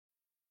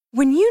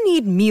When you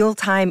need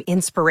mealtime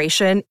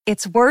inspiration,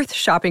 it's worth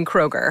shopping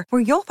Kroger,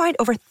 where you'll find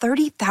over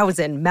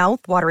 30,000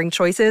 mouth-watering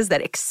choices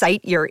that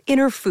excite your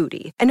inner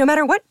foodie. And no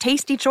matter what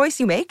tasty choice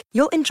you make,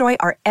 you'll enjoy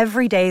our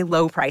everyday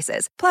low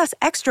prices, plus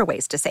extra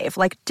ways to save,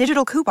 like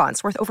digital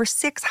coupons worth over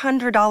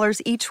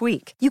 $600 each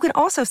week. You can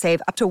also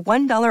save up to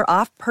 $1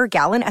 off per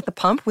gallon at the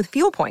pump with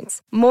fuel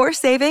points. More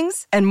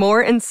savings and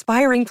more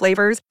inspiring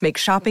flavors make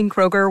shopping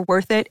Kroger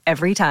worth it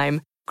every time.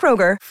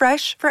 Kroger,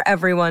 fresh for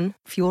everyone.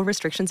 Fuel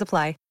restrictions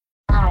apply.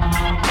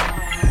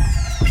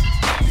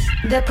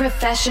 The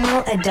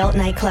Professional Adult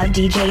Nightclub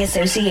DJ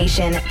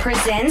Association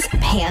presents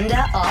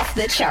Panda Off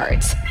the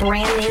Charts.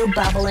 Brand new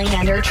bubbling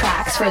under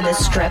tracks for the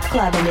strip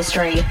club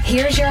industry.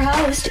 Here's your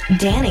host,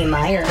 Danny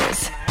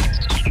Myers.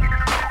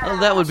 Well,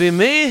 that would be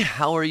me.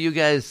 How are you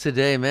guys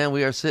today, man?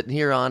 We are sitting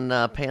here on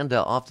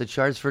Panda Off the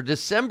Charts for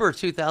December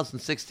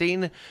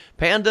 2016.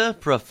 Panda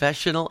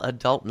Professional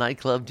Adult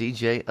Nightclub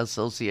DJ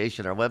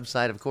Association. Our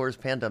website, of course,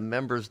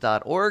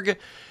 pandamembers.org.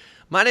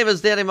 My name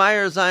is Danny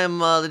Myers. I am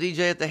the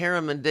DJ at the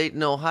Harem in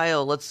Dayton,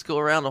 Ohio. Let's go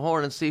around the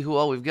horn and see who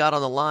all we've got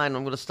on the line.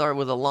 I'm going to start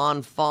with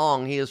Alon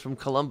Fong. He is from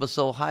Columbus,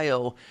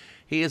 Ohio.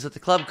 He is at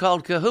the club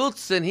called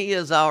Cahoots, and he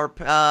is our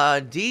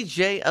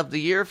DJ of the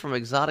year from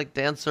Exotic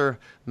Dancer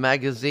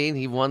magazine.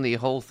 He won the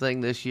whole thing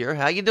this year.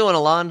 How you doing,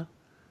 Alon?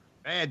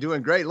 Man,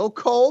 doing great. A little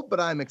cold, but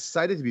I'm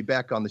excited to be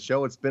back on the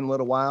show. It's been a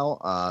little while.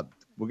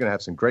 We're going to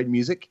have some great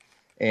music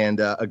and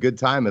a good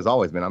time as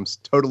always, man. I'm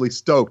totally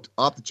stoked.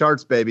 Off the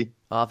charts, baby.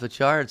 Off the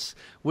charts.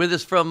 With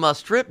us from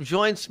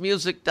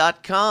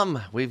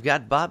stripjointsmusic.com, we've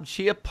got Bob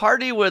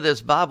Chiappardi with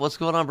us. Bob, what's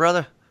going on,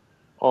 brother?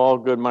 All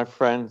good, my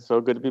friend. So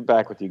good to be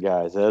back with you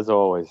guys, as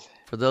always.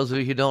 For those of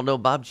you who don't know,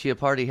 Bob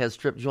Chiappardi has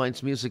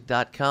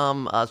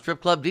stripjointsmusic.com.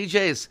 Strip club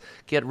DJs,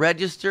 get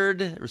registered,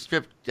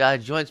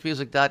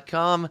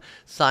 stripjointsmusic.com.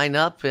 Sign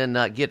up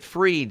and get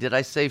free. Did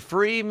I say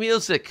free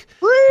music?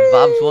 Free!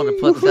 Bob's wanting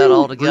to put that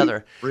all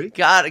together. Free?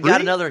 Got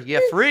another. Yeah,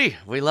 free.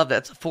 We love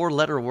that. It's a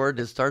 4-letter word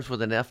that starts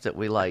with an F that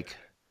we like.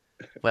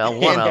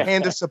 Well,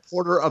 and a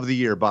supporter of the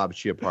year, Bob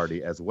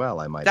Chiappardi, as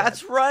well, I might add.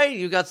 That's right.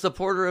 You got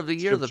supporter of the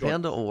year, the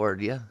Panda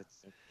Award, yeah.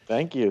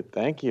 Thank you.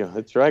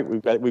 That's right.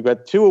 We've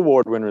got 2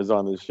 award winners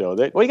on this show.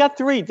 We got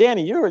 3.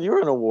 Danny,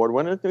 you're an award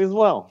winner as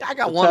well. I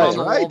got one on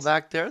the wall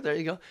back there. There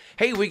you go.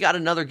 Hey, we got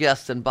another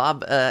guest, and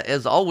Bob,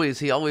 as always,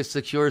 he always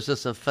secures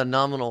us a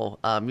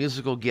phenomenal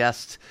musical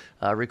guest,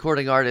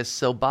 recording artist.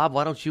 So, Bob,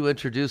 why don't you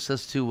introduce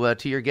us to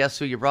your guest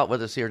who you brought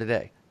with us here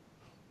today?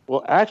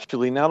 Well,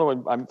 actually, now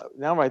that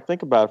I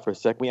think about it for a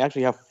second, we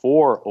actually have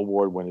 4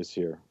 award winners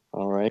here.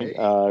 All right.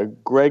 Hey.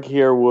 Greg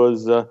here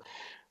was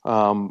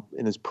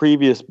in his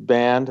previous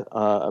band,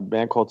 a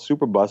band called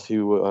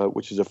Superbus,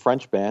 which is a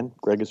French band.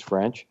 Greg is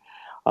French.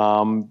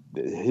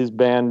 His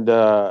band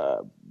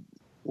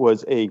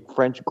was a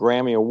French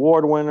Grammy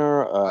Award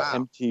winner,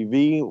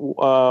 MTV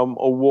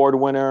Award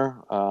winner.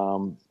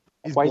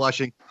 He's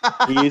blushing.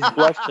 He's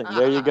blushing.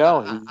 There you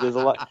go. There's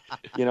a lot,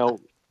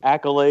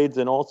 accolades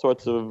and all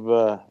sorts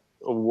of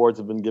awards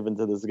have been given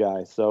to this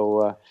guy.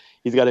 So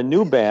he's got a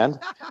new band,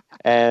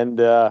 and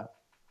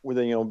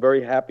we're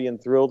very happy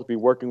and thrilled to be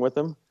working with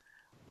him.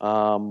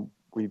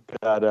 We've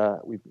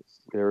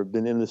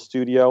been in the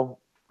studio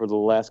for the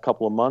last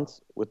couple of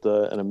months with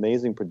an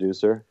amazing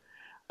producer,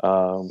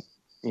 Kato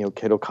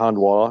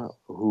Kandwala,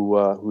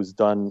 who's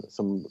done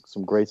some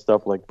great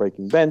stuff like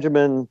Breaking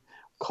Benjamin,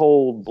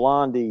 Cold,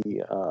 Blondie,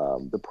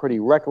 The Pretty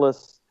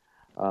Reckless,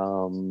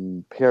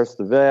 Pierce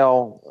the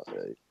Veil,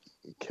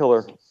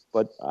 killer.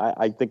 But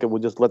I think it will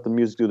just let the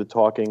music do the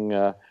talking.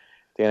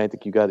 Dan, I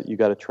think you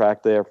got a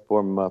track there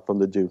from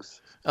the Dukes.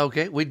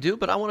 Okay, we do,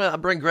 but I want to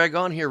bring Greg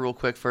on here real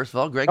quick. First of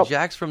all, Greg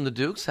Jacks from the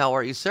Dukes. How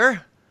are you,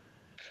 sir?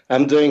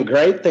 I'm doing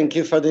great. Thank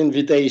you for the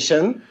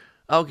invitation.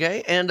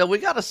 Okay, and we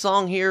got a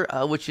song here,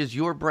 which is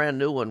your brand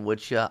new one,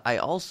 which I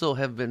also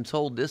have been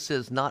told this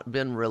has not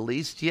been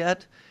released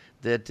yet,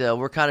 that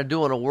we're kind of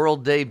doing a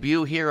world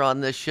debut here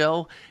on this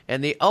show,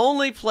 and the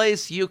only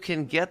place you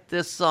can get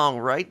this song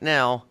right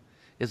now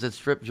is at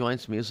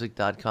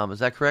stripjointsmusic.com. Is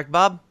that correct,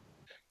 Bob?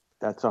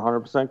 That's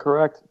 100%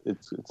 correct.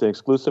 It's an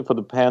exclusive for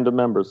the Panda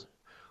members.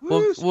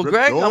 Well,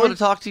 Greg, I'm going to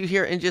talk to you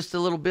here in just a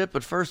little bit,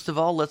 but first of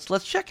all, let's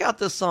check out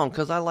this song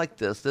because I like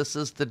this. This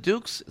is the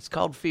Dukes. It's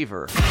called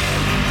Fever.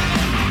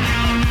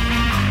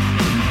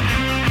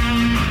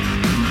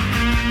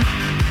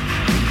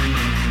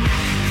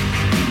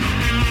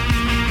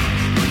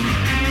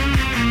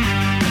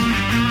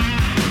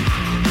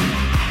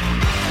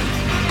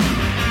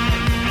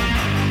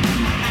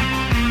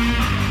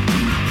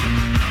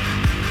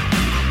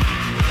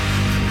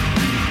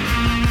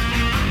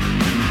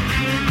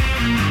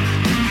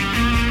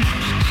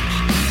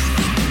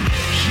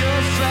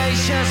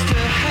 Just a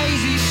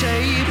hazy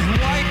shade,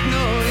 white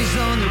noise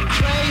on the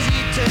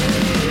crazy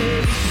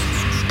days.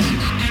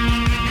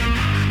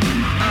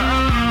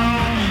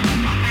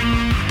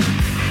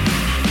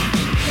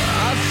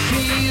 I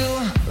feel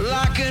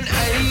like an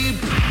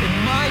ape in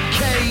my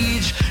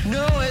cage,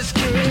 no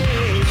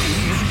escape.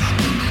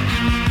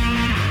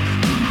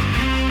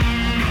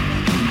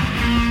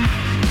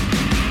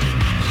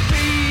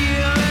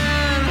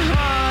 Feeling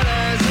hard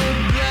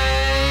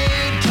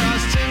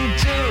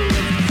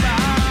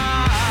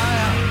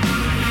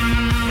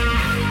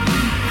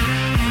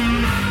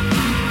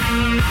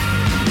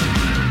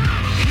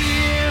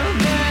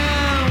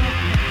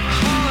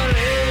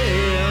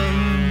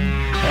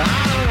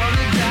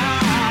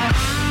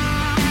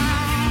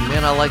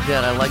I like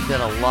that. I like that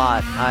a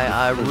lot.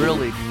 I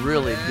really,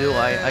 really do.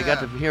 I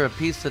got to hear a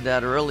piece of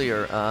that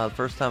earlier.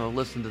 First time I've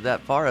listened to that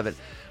far of it.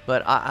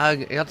 But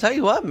I'll tell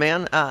you what,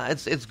 man.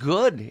 It's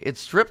good. It's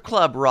strip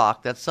club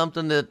rock. That's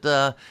something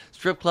that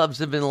strip clubs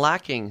have been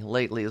lacking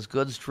lately. Is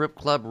good strip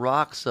club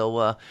rock.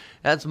 So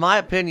that's my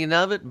opinion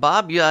of it.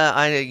 Bob,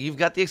 you've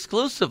got the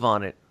exclusive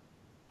on it.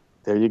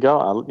 There you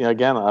go.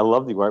 Again, I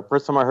love the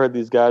first time I heard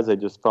these guys, I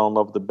just fell in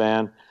love with the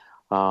band.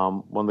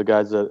 One of the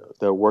guys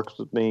that works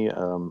with me,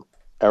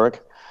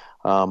 Eric,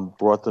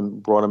 brought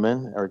him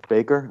in, Eric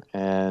Baker,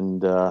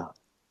 and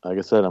like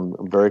I said,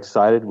 I'm very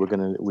excited.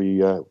 We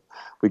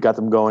got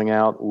them going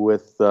out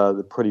with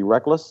the Pretty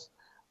Reckless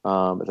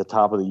at the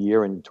top of the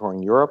year and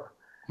touring Europe,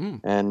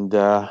 and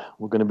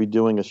we're going to be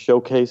doing a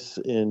showcase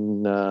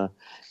in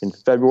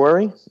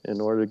February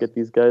in order to get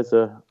these guys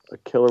a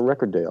killer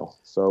record deal.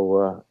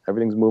 So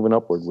everything's moving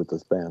upward with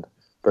this band.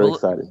 Very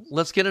excited.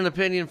 Let's get an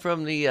opinion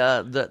from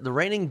the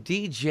reigning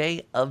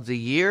DJ of the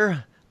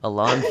year,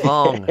 Alon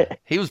Fong.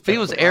 He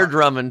was air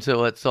drumming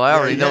to it, so I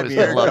already know he's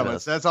gonna love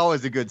this. That's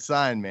always a good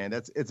sign, man.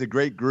 It's a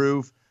great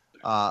groove.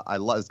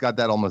 It's got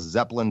that almost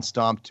Zeppelin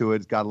stomp to it.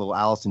 It's got a little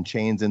Alice in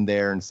Chains in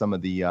there, and some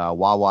of the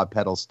wah-wah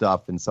pedal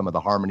stuff, and some of the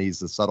harmonies,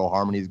 the subtle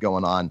harmonies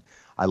going on.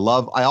 I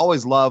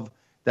always love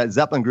that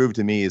Zeppelin groove.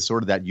 To me, is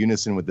sort of that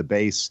unison with the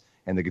bass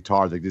and the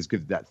guitar that just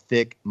gives that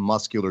thick,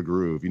 muscular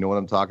groove. You know what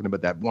I'm talking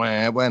about? That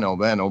wah, bueno,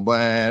 bueno,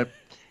 wah.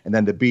 And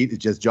then the beat is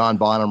just John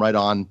Bonham right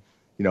on,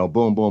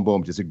 boom, boom,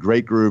 boom. Just a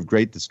great groove,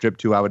 great to strip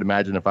to, I would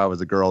imagine, if I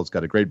was a girl. It's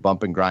got a great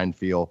bump and grind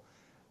feel.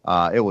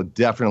 It will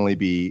definitely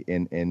be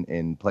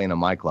in playing on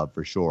my club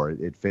for sure.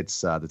 It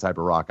fits the type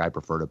of rock I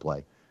prefer to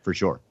play, for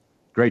sure.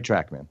 Great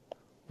track, man.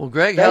 Well,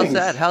 Greg, how's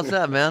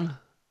that, man?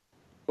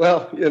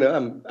 Well,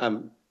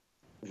 I'm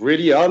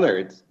really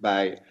honored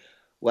by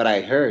what I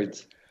heard.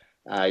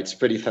 It's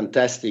pretty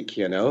fantastic,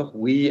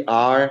 We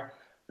are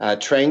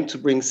trying to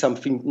bring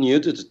something new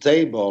to the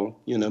table,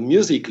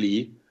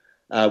 musically,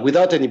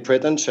 without any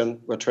pretension.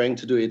 We're trying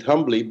to do it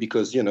humbly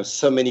because,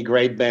 so many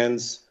great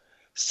bands,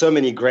 so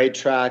many great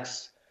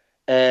tracks,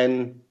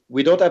 and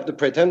we don't have the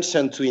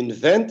pretension to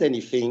invent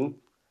anything,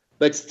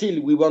 but still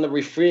we want to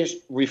refresh,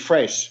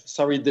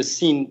 the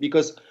scene,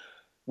 because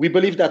we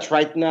believe that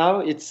right now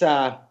it's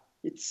a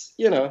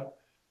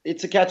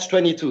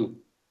catch-22,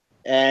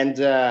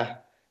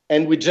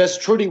 and we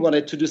just truly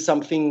wanted to do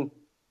something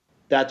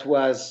that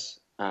was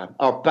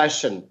our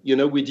passion.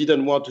 We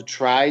didn't want to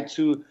try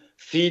to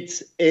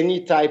fit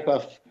any type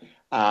of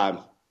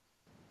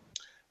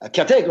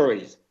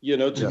categories,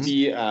 to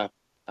be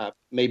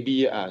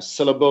maybe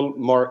sellable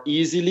more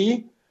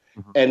easily.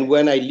 Mm-hmm. And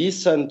when I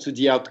listen to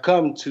the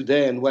outcome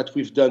today and what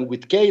we've done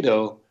with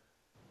Kato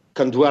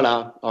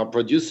Kandwala, our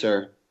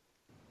producer,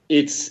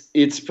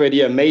 it's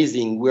pretty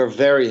amazing. We're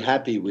very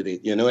happy with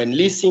it, and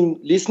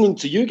listening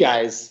to you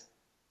guys,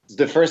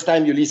 the first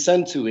time you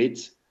listen to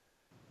it,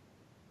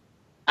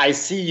 I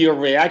see your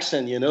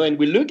reaction, and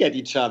we look at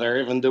each other,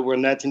 even though we're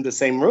not in the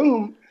same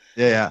room.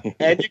 Yeah.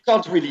 And you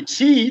can't really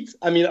cheat.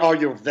 I mean,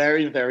 you're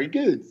very, very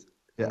good.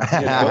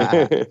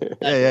 Yeah.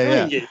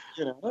 It,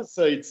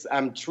 So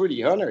I'm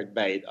truly honored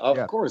by it.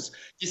 Of course,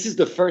 this is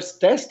the first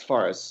test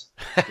for us.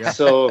 Yeah.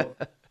 So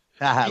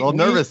a little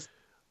nervous.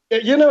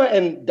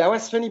 And that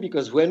was funny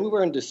because when we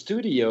were in the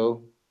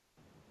studio,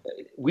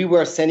 we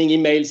were sending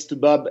emails to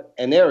Bob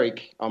and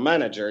Eric, our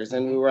managers,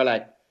 and we were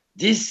like,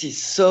 this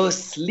is so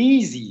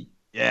sleazy.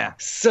 Yeah.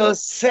 So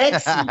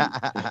sexy.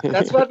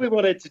 That's what we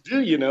wanted to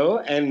do,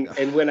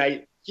 And when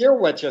I hear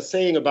what you're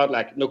saying about,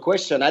 like, no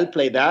question, I'll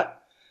play that,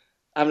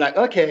 I'm like,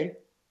 okay.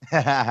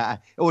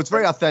 It's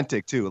very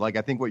authentic, too. Like,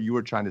 I think what you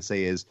were trying to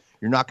say is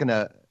you're not going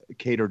to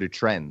cater to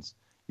trends.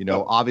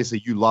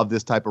 Obviously you love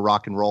this type of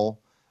rock and roll.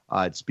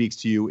 It speaks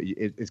to you.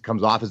 It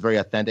comes off as very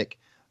authentic.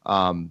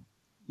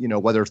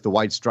 Whether it's the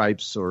White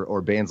Stripes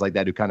or bands like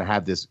that who kind of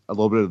have a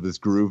little bit of this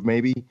groove,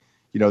 maybe.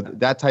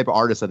 That type of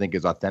artist, I think,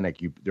 is authentic.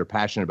 They're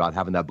passionate about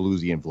having that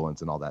bluesy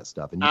influence and all that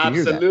stuff. And you can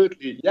hear that.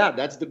 Absolutely. Yeah,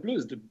 that's the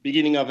blues, the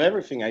beginning of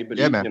everything, I believe,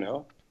 Yeah, man.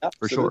 Absolutely.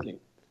 For sure.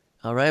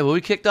 All right, well, we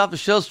kicked off the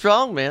show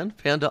strong, man.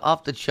 Panda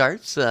off the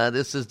charts.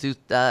 This is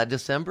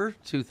December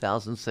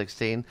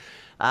 2016.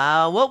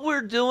 What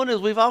we're doing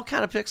is we've all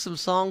kind of picked some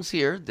songs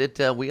here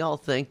that we all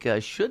think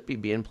should be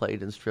being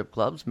played in strip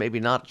clubs, maybe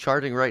not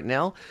charting right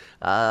now.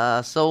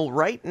 So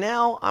right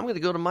now, I'm going to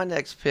go to my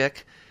next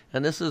pick,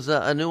 and this is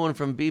a new one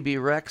from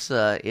BB Rex.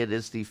 It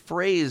is the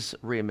Phrase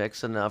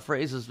remix, and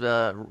Phrase is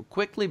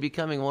quickly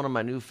becoming one of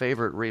my new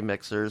favorite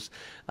remixers.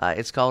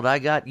 It's called I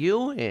Got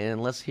You,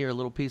 and let's hear a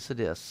little piece of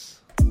this.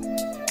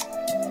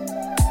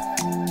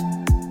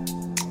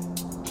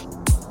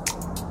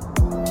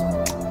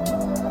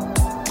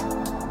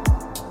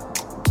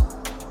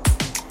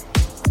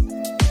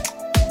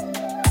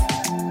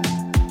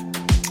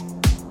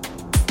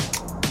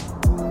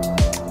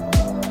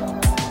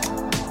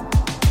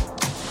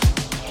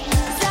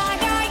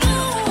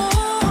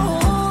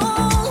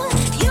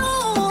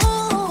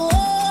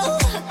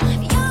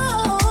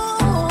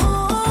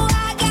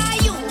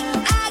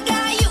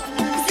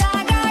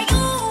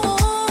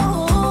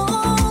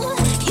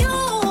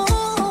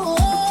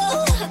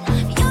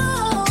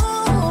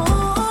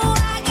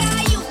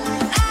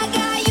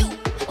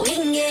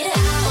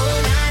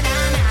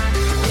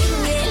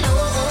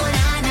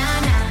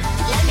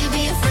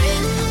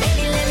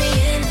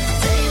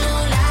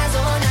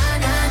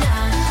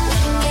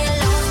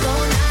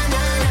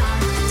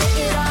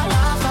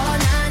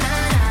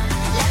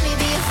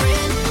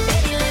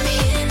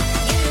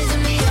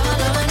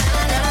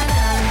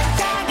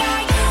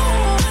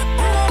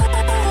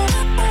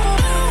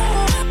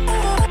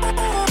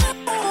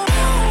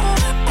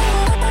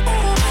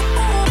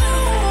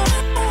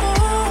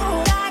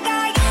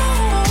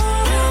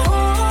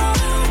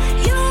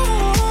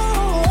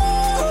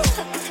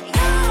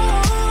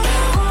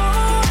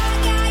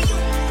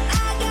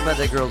 about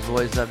that girl's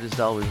voice. I've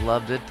just always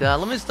loved it.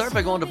 Let me start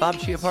by going to Bob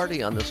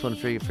Chiappardi on this one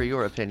for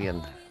your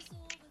opinion.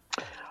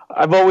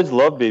 I've always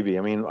loved BB.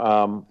 I mean,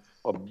 a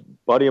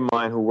buddy of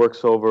mine who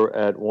works over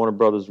at Warner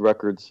Brothers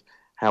Records,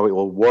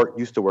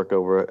 used to work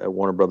over at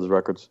Warner Brothers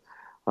Records.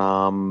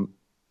 Was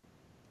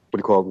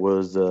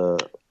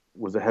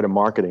the head of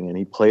marketing, and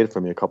he played it for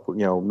me a couple.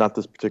 Not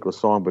this particular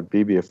song, but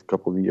BB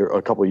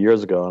a couple of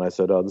years ago. And I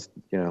said, "Oh, this,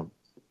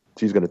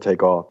 she's going to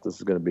take off. This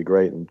is going to be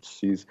great," and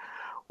she's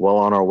well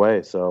on our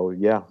way. So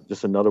yeah,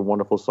 just another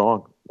wonderful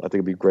song. I think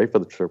it'd be great for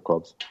the strip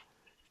clubs.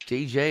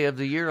 DJ of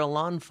the Year,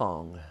 Alon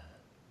Fong.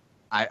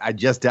 I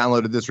just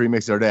downloaded this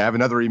remix the other day. I have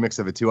another remix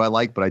of it too I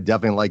like, but I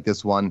definitely like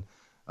this one.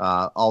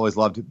 Always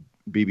loved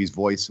BB's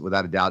voice,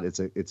 without a doubt.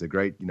 It's a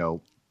great,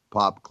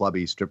 pop,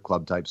 clubby, strip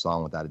club type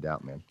song, without a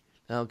doubt, man.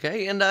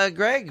 Okay, and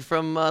Greg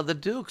from the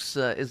Dukes,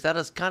 is that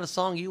a kind of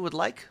song you would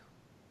like?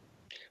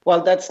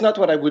 Well, that's not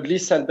what I would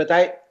listen, but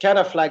I kind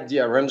of like the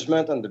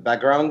arrangement and the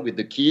background with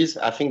the keys.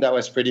 I think that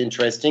was pretty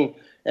interesting.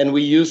 And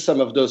we used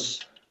some of those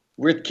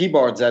weird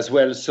keyboards as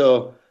well.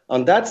 So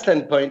on that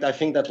standpoint, I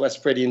think that was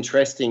pretty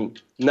interesting.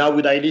 Now,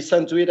 would I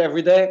listen to it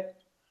every day?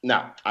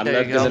 No, I'm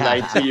not going to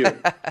lie to you.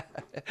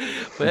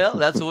 Well,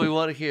 that's what we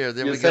want to hear.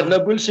 There you we said go.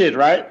 no bullshit,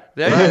 right?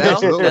 There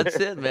you go. That's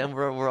it, man.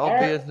 We're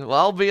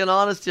all being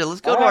honest here.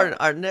 Let's go to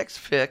our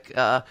next pick.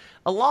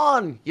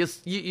 Alon,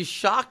 you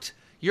shocked.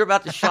 You're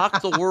about to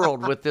shock the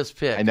world with this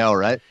pick. I know,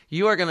 right?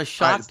 You are going to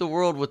shock the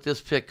world with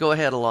this pick. Go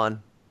ahead,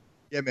 Alon.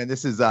 Yeah, man.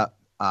 This is the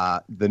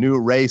new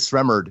Ray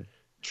Sremmurd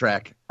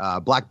track,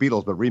 Black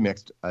Beatles, but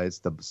remixed. It's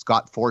the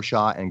Scott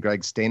Forshaw and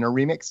Greg Stainer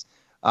remix.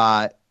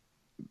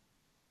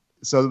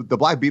 So the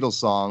Black Beatles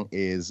song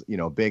is,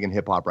 big in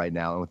hip hop right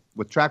now. And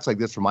with tracks like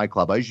this for my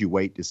club, I usually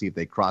wait to see if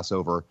they cross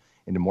over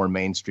into more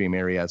mainstream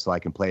areas so I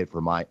can play it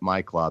for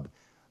my club.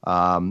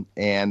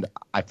 And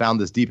I found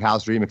this deep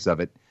house remix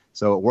of it.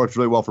 So it works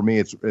really well for me.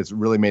 It's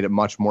really made it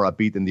much more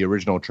upbeat than the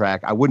original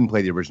track. I wouldn't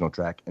play the original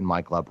track in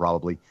my club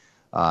probably.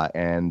 But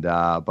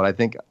I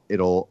think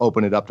it'll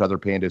open it up to other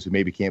pandas who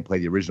maybe can't play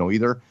the original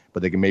either,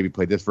 but they can maybe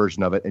play this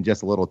version of it. And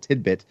just a little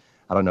tidbit,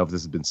 I don't know if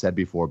this has been said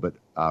before, but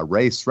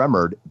Ray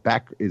Sremmurd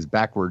is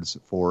backwards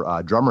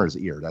for drummer's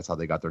ear. That's how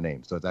they got their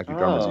name. So it's actually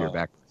drummer's ear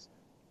backwards.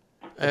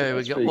 There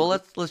we go. Well,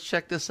 let's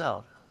check this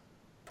out.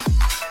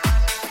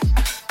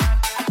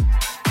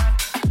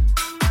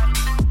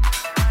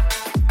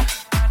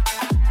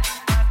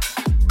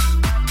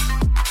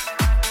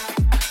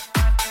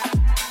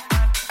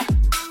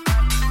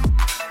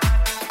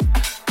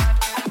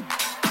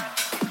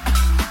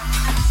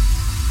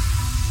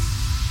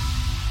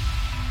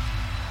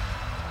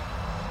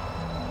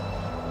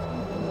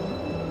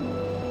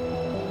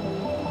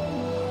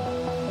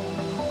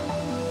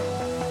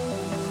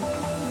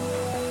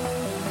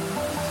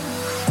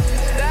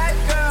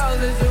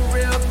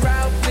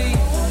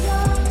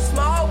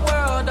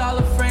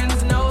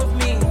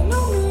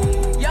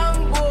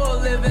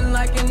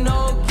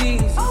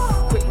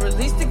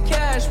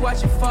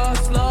 Watch it fall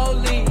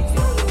slowly.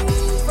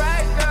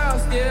 Frat girl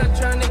still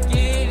trying to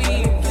get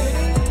in.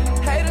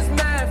 Haters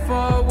mad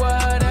for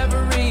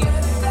whatever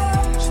reason.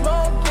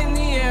 Smoke in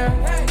the air,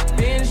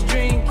 binge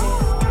drinking.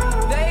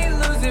 They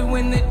lose it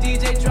when the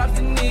DJ drops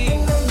the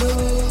knee.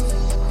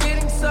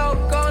 Getting so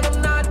gone,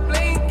 I'm not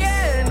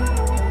blinking.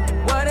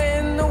 What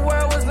in the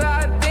world was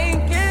I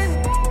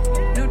thinking?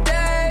 New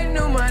day,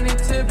 new money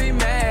to be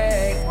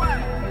made.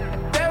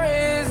 There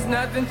is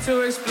nothing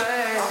to explain.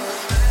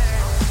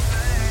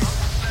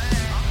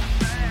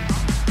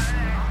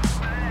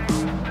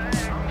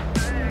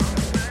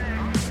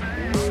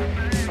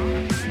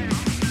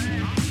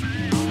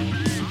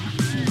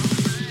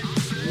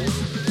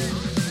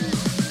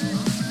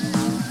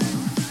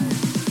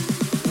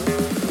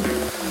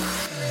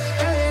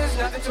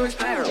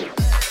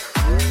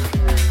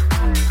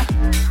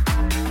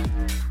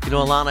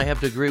 Alon, I have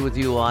to agree with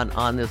you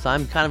on this.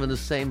 I'm kind of in the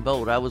same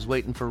boat. I was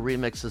waiting for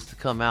remixes to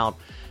come out,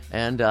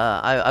 and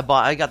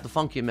I got the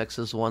Funky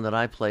Mixes one that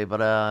I play,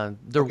 but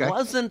there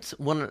wasn't,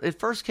 when it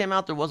first came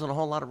out, there wasn't a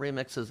whole lot of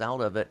remixes out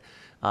of it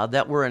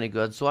that were any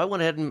good. So I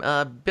went ahead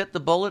and bit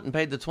the bullet and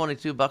paid the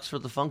 $22 for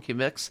the Funky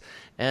Mix,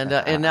 and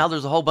now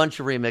there's a whole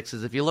bunch of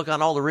remixes. If you look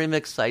on all the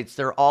remix sites,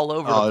 they're all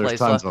over the place.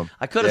 Tons so of them.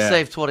 I could have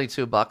saved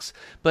 $22,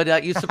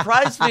 but you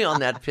surprised me on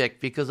that pick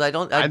because I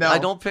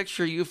don't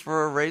picture you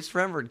for a Ray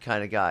Sremmurd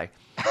kind of guy.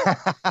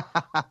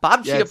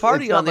 Bob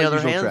Chiappardi, on the other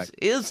hand,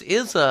 is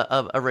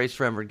a Ray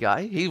Sremmurd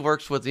guy. He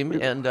works with him,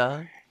 and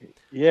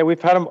yeah,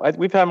 we've had him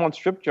on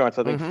strip joints,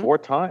 I think 4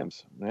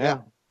 times. Yeah.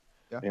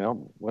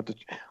 We'll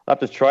have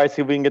to try,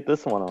 see if we can get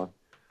this one on.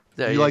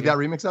 You like that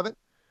remix of it?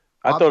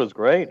 I thought it was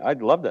great. I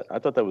loved it. I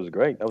thought that was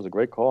great. That was a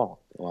great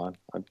call, Alon.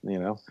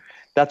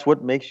 That's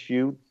what makes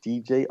you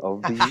DJ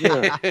of the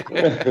year.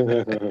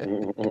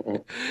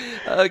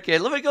 Okay,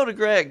 let me go to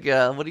Greg.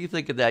 What do you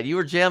think of that? You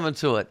were jamming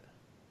to it.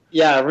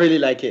 Yeah, I really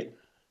like it.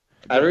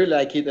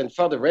 And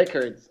for the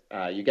record,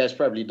 you guys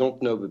probably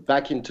don't know, but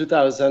back in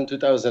 2000,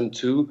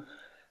 2002,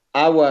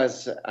 I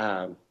was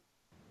a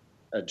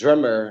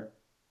drummer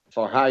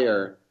for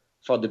hire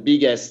for the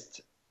biggest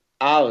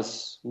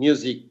house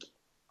music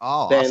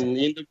Oh, band awesome.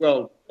 in the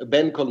world, a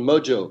band called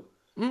Mojo.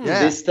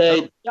 Yeah. They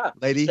stayed,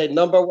 Lady. stayed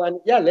number one.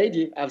 Yeah,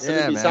 Lady,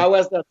 absolutely. Yeah, so man. I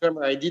was their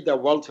drummer. I did their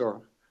world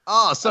tour.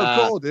 Oh, so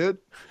cool, dude.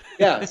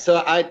 Yeah,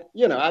 so I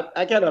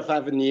kind of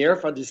have an ear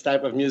for this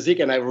type of music,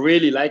 and I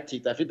really liked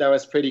it. I think that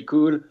was pretty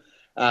cool.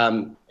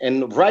 And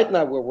right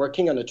now we're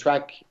working on a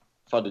track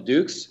for the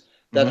Dukes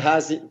that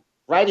has it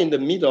right in the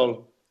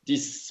middle,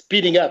 this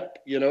speeding up,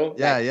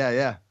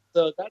 Yeah.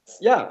 So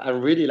I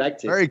really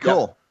liked it. Very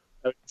cool.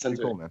 Yeah. Very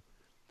cool, man.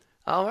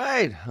 All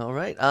right.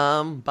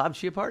 Bob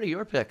Chiappardi,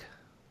 your pick.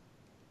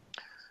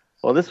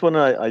 Well, this one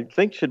I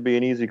think should be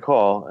an easy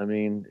call. I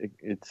mean,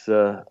 it's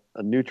a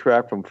new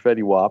track from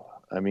Fetty Wap.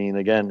 I mean,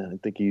 again, I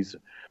think he's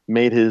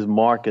made his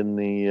mark in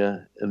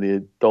the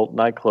adult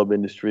nightclub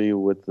industry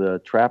with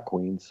Trap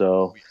Queen.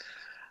 So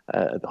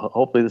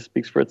hopefully this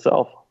speaks for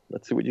itself.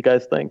 Let's see what you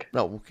guys think.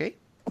 Oh, okay.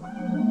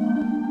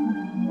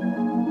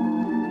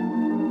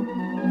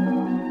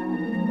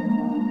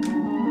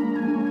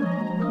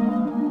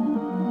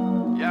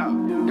 Yeah,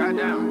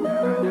 goddamn.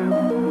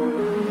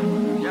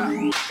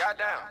 Yeah,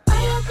 goddamn.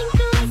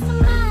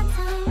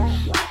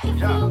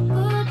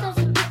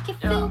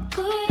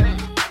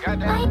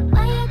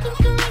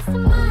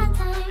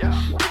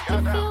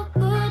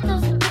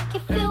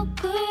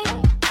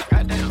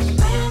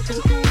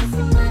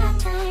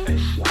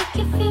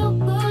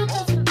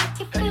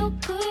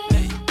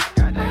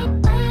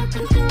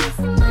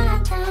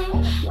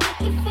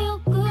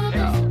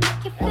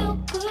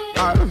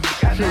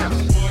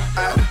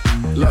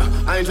 Look,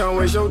 I ain't tryna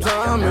waste your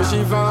time. If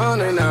she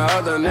fun and the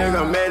other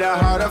nigga made it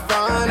hard to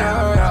find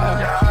her.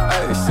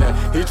 Hey, shit,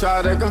 he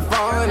tried to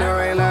confine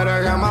her, ain't let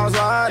her come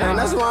outside, and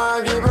that's why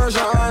I keep her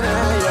shining.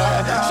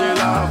 Yeah, she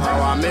love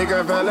how I make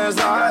her feel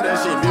inside, and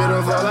she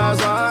beautiful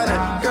outside.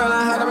 And girl,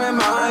 I had to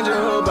remind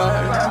you,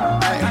 baby.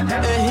 Hey, and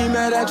he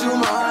mad at you,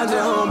 mind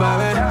you,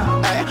 baby.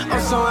 Hey,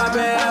 I'm so happy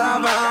that I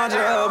found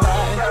you,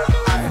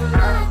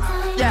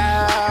 baby.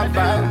 Yeah,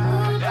 baby.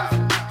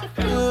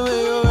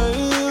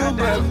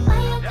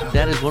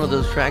 That is one of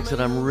those tracks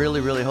that I'm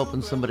really, really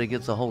hoping somebody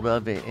gets a hold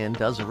of and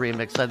does a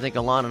remix. I think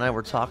Alon and I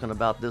were talking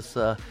about this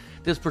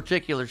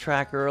particular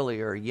track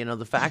earlier. You know,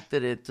 the fact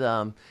that it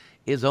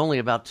is only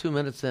about 2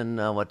 minutes and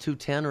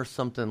 2:10 or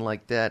something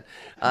like that.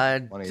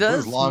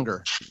 It's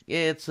longer.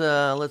 It's 2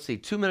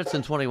 minutes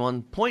and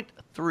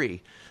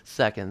 21.3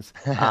 seconds.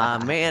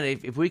 Man,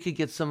 if we could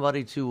get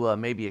somebody to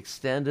maybe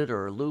extend it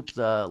or loop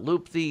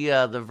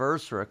the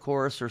verse or a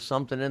chorus or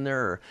something in there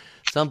or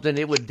something,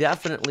 it would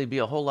definitely be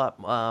a whole lot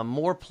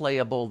more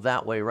playable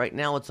that way. Right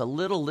now, it's a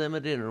little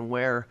limited in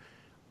where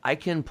I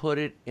can put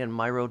it in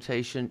my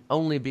rotation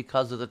only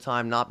because of the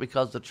time, not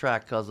because of the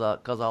track, because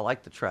I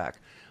like the track.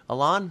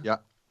 Alon?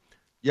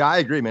 Yeah, I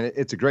agree, man.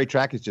 It's a great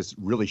track. It's just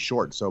really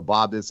short. So,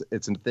 Bob, it's a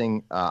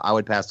thing I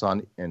would pass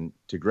on and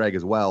to Greg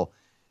as well.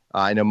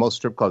 I know most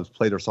strip clubs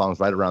play their songs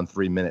right around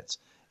 3 minutes.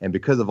 And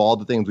because of all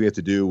the things we have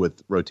to do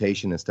with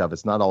rotation and stuff,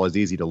 it's not always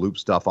easy to loop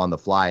stuff on the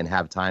fly and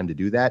have time to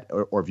do that.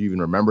 Or if you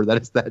even remember that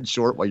it's that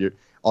short while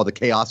all the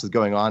chaos is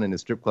going on in the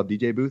strip club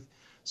DJ booth.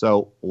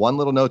 So one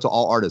little note to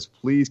all artists,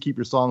 please keep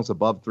your songs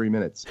above 3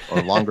 minutes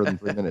or longer than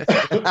 3 minutes.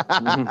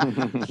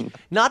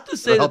 Not to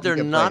say that they're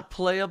not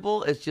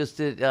playable. It's just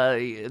that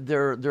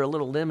they're a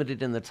little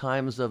limited in the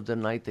times of the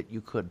night that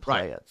you could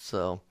play it.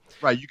 So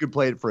right, you could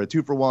play it for a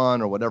 2-for-1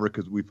 or whatever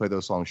because we play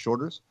those songs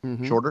shorter.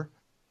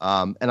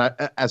 And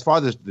as far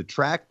as the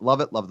track,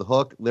 love it, love the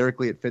hook.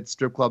 Lyrically, it fits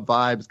strip club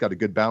vibe. It's got a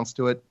good bounce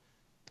to it.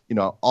 You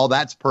know, all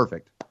that's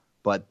perfect.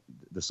 But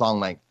the song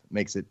length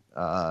makes it,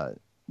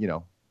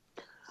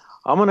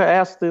 I'm going to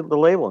ask the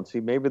label and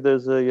see maybe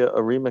there's a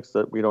remix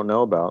that we don't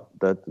know about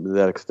that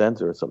extends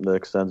it or something that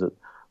extends it.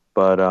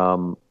 But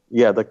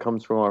that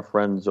comes from our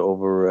friends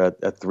over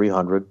at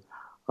 300.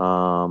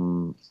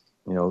 A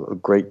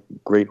great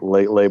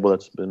label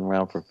that's been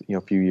around for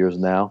a few years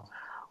now.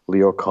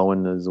 Leo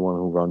Cohen is the one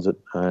who runs it,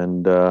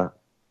 and let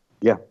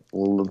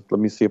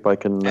me see if I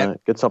can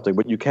get something.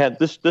 But you can't.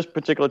 This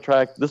particular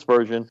track, this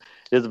version,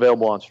 is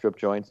available on Strip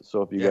Joints.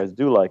 So if you guys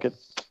do like it,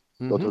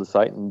 go to the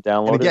site and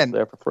download it. It's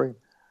there for free.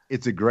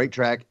 It's a great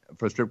track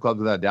for strip clubs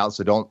without a doubt.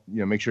 So don't,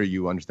 make sure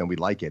you understand we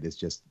like it. It's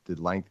just the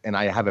length. And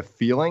I have a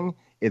feeling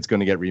it's going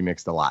to get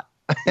remixed a lot.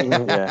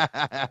 Yeah.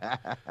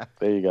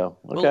 There you go.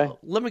 Okay. Well,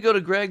 let me go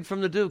to Greg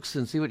from the Dukes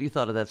and see what you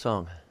thought of that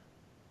song.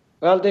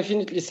 Well,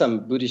 definitely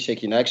some booty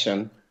shaking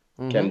action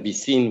can be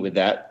seen with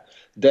that.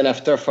 Then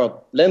after,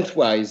 for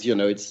lengthwise,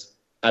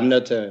 I'm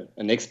not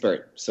an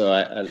expert, so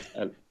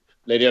I'll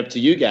let it up to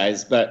you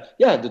guys. But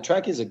yeah, the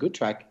track is a good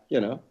track.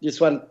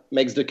 This one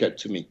makes the cut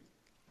to me.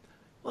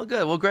 Well,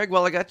 good. Well, Greg,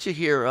 while I got you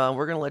here,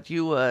 we're going to let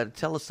you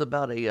tell us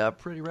about a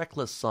Pretty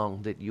Reckless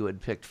song that you had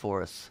picked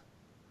for us.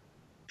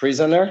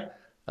 Prisoner?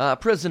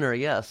 Prisoner,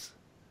 yes.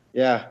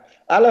 Yeah,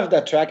 I love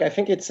that track. I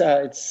think it's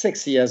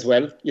sexy as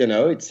well.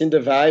 It's in the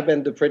vibe,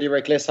 and the Pretty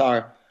Reckless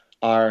are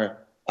a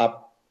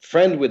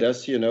friend with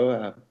us.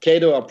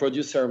 Kato, our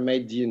producer,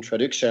 made the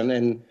introduction,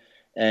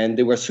 and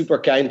they were super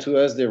kind to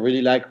us. They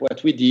really liked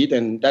what we did,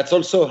 and that's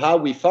also how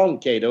we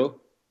found Kato.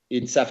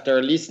 It's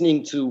after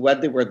listening to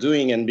what they were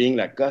doing and being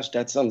like, gosh,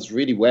 that sounds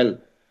really well.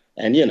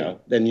 and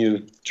then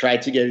you try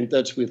to get in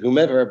touch with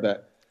whomever.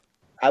 But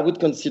I would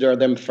consider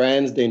them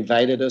friends. They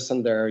invited us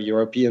on their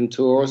European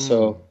tour,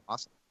 so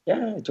Awesome.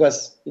 yeah, it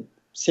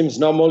seems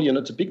normal,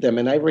 to pick them,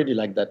 and I really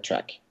like that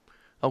track.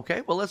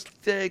 Okay, well, let's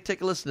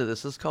take a listen to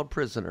this. This is called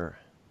Prisoner.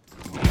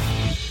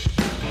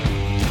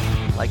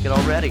 Like it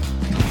already.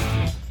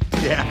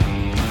 Yeah.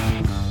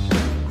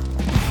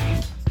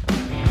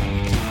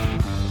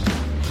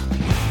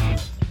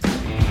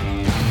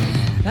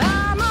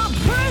 I'm a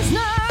prisoner.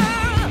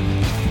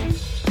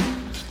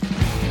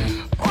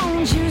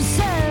 Won't you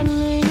set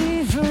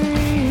me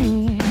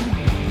free?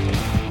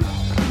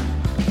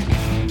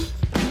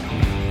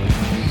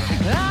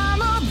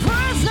 I'm a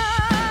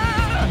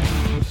prisoner.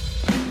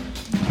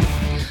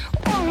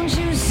 Won't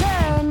you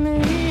set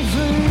me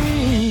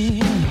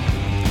free?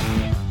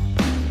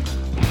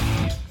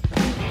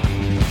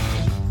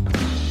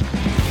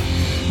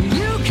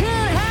 You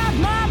can have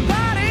my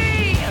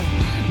body,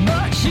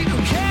 but you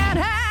can't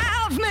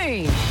have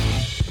me.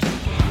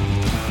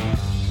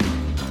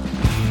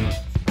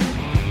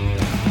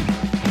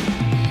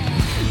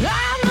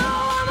 I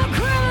know I'm a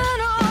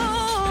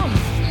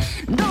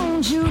criminal.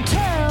 Don't you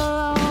tell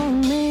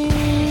on me.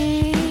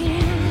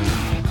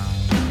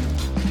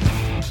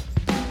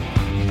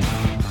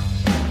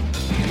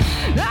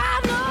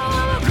 I know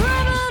I'm a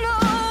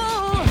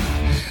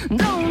criminal.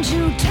 Don't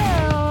you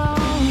tell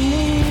on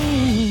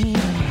me.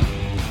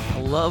 I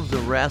love the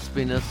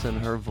raspiness in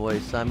her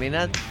voice. I mean,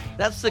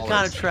 that's the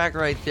kind of track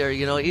right there.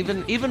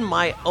 Even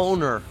my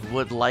owner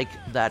would like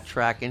that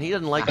track, and he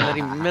doesn't like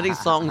many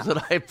songs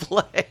that I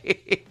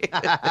play.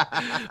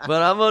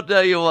 But I'm gonna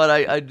tell you what,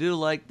 I do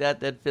like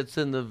that. That fits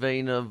in the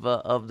vein of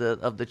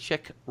the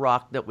chick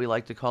rock that we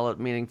like to call it,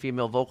 meaning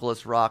female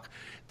vocalist rock.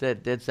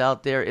 That's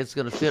out there. It's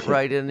going to fit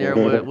right in there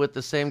with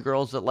the same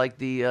girls that like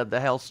the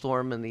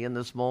Hellstorm and the In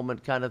This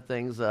Moment kind of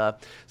things. Yeah,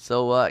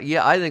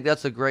 I think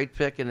that's a great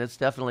pick, and it's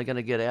definitely going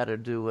to get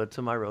added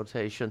to my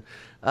rotation.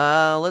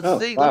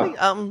 Let's see.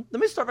 Wow. Let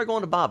me start by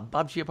going to Bob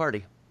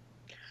Chiappardi.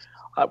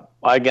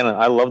 Again,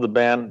 I love the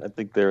band. I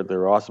think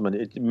they're awesome, and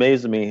it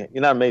amazes me.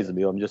 You're not amazing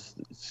me. I'm just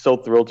so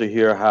thrilled to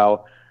hear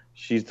how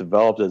she's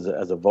developed as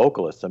a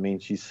vocalist. I mean,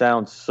 she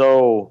sounds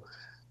so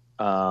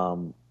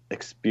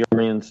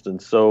experienced,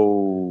 and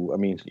so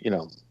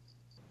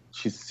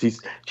she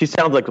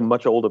sounds like a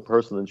much older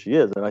person than she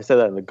is, and I say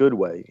that in a good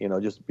way.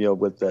 Just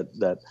with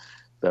that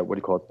what do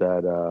you call it,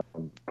 that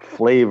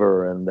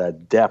flavor and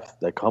that depth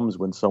that comes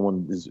when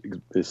someone is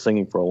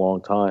singing for a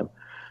long time.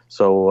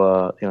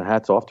 So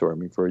hats off to her. I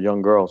mean, for a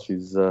young girl,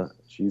 she's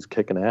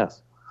kicking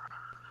ass.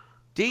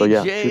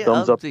 DJ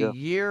thumbs of up, the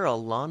year,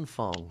 Alon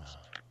Fong.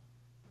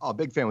 Oh,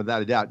 big fan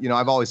without a doubt.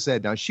 I've always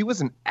said, now she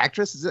was an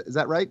actress, is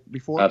that right,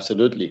 before?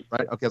 Absolutely.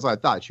 Right? Okay, that's what I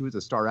thought. She was a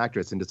star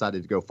actress and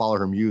decided to go follow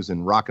her muse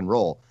in rock and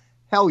roll.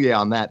 Hell yeah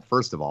on that,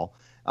 first of all.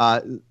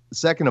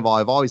 Second of all,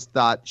 I've always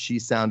thought she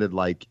sounded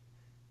like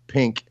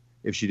Pink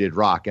if she did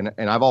rock. And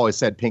I've always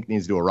said Pink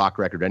needs to do a rock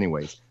record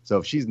anyways. So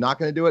if she's not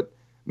going to do it,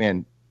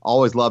 man,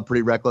 always loved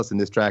Pretty Reckless,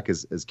 and this track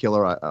is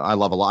killer. I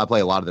love a lot. I play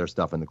a lot of their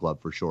stuff in the club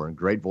for sure. And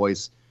great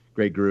voice,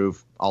 great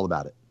groove, all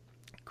about it.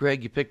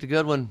 Greg, you picked a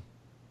good one.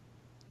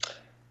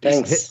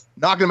 Thanks.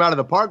 Knocking them out of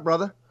the park,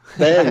 brother.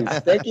 Thanks.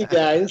 Thank you,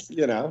 guys.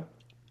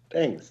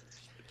 Thanks.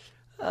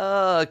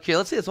 Okay,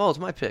 let's see. It's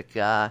my pick.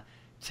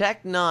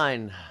 Tech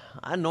Nine.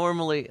 I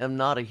normally am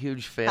not a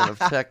huge fan of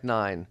Tech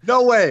Nine.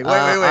 No way. Wait.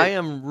 I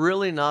am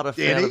really not a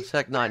fan of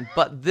Tech Nine.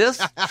 But this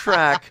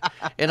track,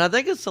 and I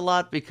think it's a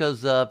lot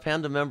because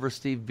Panda member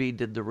Steve B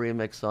did the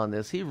remix on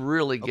this. He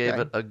really gave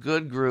it a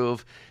good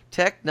groove.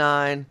 Tech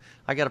Nine,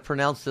 I got to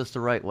pronounce this the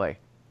right way.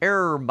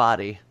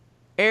 Everybody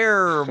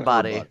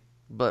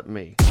but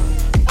me.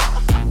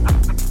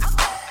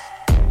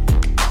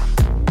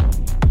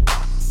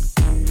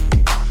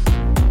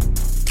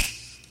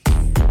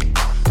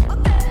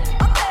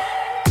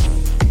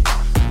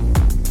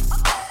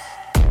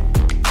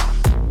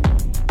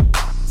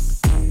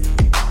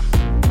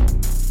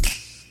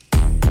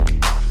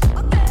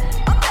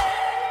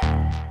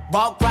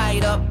 Walk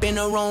right up in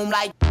the room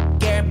like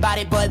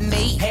everybody but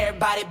me,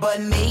 everybody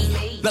but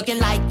me. Looking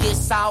like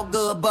it's all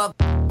good, but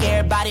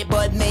everybody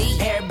but me,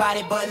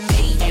 everybody but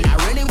me. And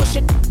I really wish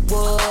it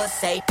would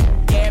say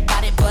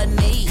everybody but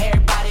me,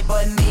 everybody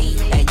but me.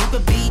 And you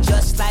could be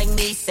just like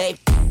me, say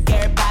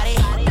everybody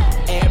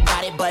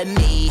but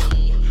me,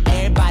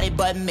 everybody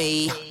but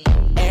me,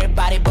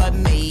 everybody but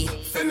me.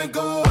 Finna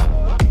go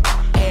up.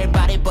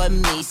 Everybody but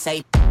me,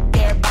 say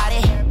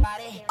everybody.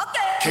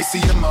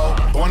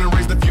 KCMO, born and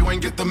raised if you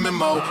ain't get the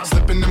memo.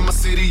 Slipping in my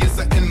city is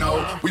a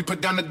NO. We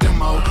put down the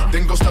demo,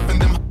 then go stuffing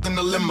them in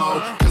the limo.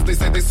 Cause they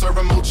say they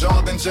serving more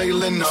jaw than Jay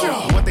Leno.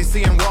 What they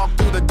see and walk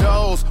through the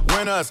doors.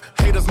 Winners,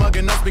 haters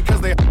mugging us because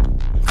they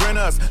grin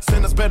us.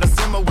 Send us better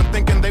simmer when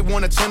thinking they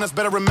wanna chin us.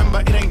 Better remember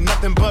it ain't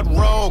nothing but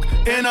rogue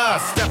in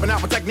us. Stepping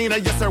out with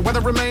Technina, yes sir,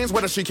 weather remains,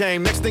 whether she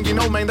came. Next thing you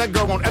know, man, that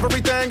girl want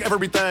everything.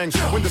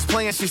 When this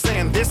playing, she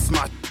saying this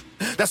my.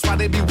 That's why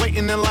they be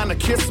waiting in line to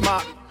kiss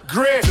my.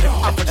 Okay,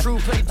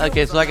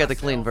 so I got the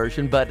clean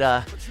version, but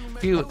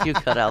few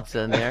cutouts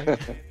in there.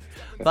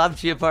 Bob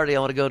Chiappardi, I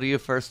want to go to you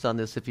first on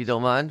this, if you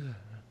don't mind.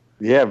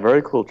 Yeah,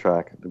 very cool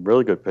track.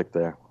 Really good pick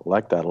there. I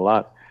like that a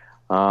lot.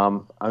 I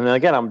mean,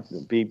 again, I'm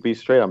be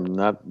straight. I'm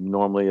not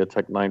normally a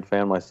Tech Nine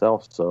fan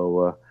myself,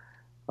 so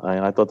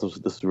I thought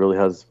this really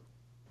has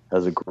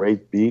a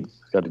great beat.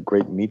 It's got a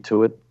great meat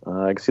to it.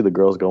 I can see the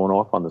girls going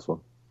off on this one.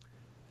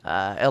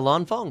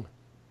 Elan Fong.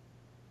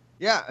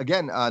 Yeah,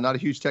 again, not a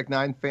huge Tech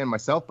Nine fan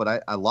myself,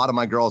 but a lot of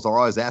my girls are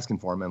always asking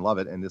for him and love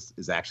it, and this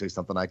is actually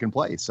something I can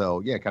play.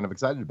 So, yeah, kind of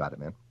excited about it,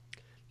 man.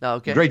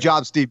 Okay. Great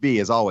job, Steve B,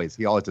 as always.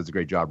 He always does a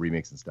great job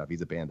remixing stuff.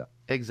 He's a panda.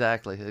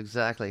 Exactly.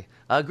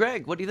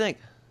 Greg, what do you think?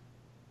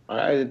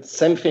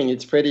 Same thing.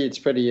 It's pretty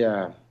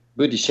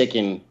booty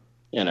shaking.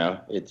 You know,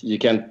 you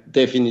can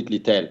definitely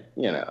tell.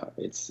 You know,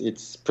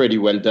 it's pretty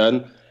well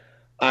done.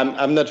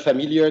 I'm not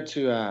familiar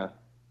to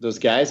those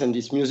guys and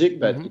this music,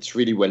 but it's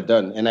really well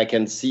done, and I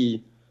can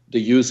see the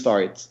use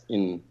for it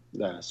in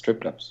the strip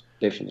clubs.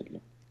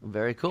 Definitely.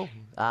 Very cool.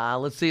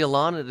 Let's see,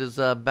 Elan, it is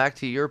back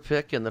to your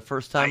pick. And the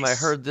first time I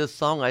heard this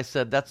song, I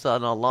said, that's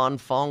an Elan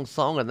Fong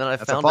song. And then I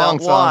found out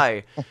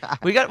why.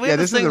 We have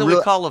this thing that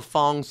we call a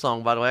Fong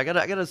song, by the way. I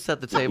gotta set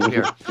the table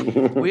here.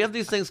 We have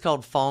these things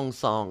called Fong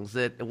songs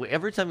that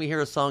every time you hear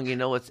a song, you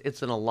know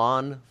it's an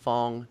Elan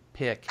Fong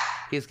pick.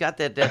 He's got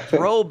that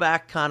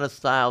throwback kind of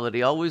style that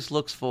he always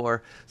looks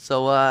for.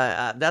 So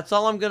that's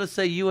all I'm going to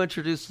say. You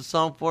introduce the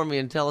song for me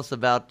and tell us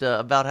about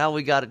how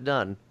we got it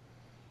done.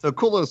 So,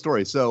 cool little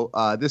story. So,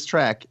 this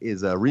track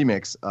is a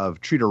remix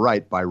of Treat Her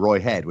Right by Roy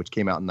Head, which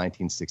came out in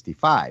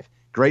 1965.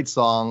 Great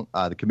song.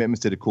 The Commitments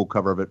did a cool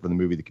cover of it for the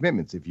movie The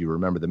Commitments, if you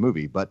remember the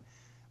movie. But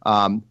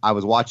I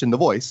was watching The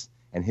Voice,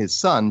 and his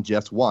son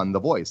just won The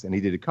Voice, and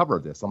he did a cover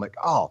of this. I'm like,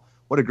 oh,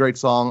 what a great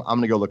song. I'm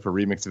going to go look for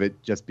a remix of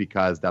it just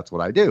because that's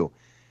what I do.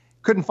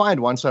 Couldn't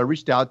find one, so I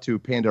reached out to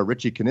Panda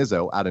Richie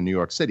Canizzo out of New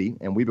York City,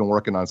 and we've been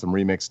working on some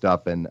remix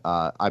stuff, and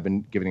I've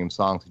been giving him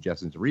song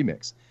suggestions to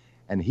remix.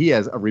 And he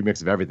has a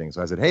remix of everything.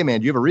 So I said, hey,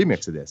 man, do you have a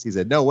remix of this? He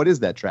said, no, what is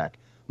that track?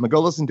 I'm going to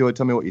go listen to it.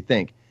 Tell me what you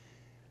think.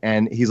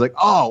 And he's like,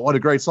 oh, what a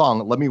great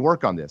song. Let me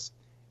work on this.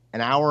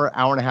 An hour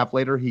and a half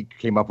later, he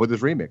came up with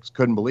his remix.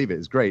 Couldn't believe it.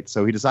 It's great.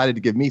 So he decided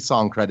to give me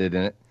song credit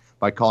in it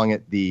by calling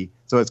it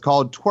so it's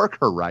called Twerk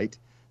Her Right,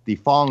 the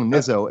Fong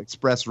Nizzo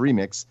Express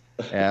remix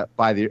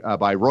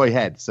by Roy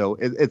Head. So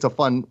it's a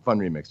fun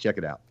remix. Check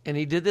it out. And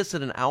he did this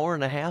in an hour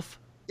and a half?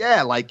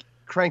 Yeah, like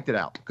cranked it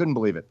out. Couldn't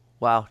believe it.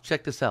 Wow.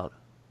 Check this out.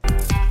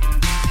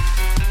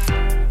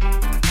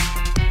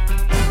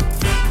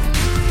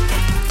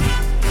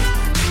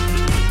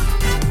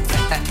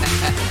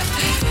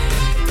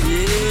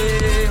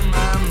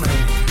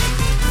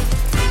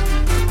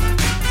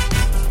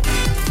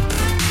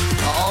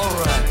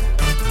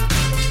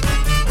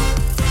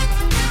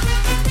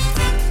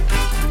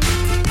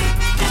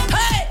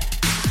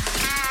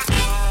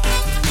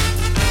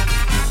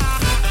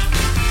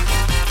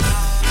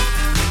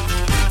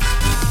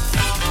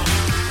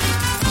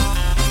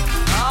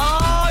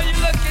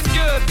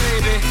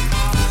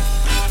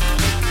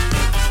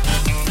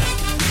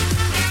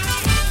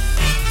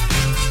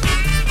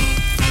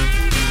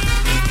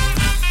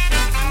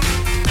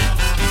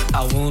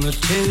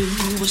 Tell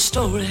you a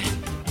story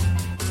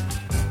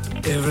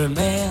every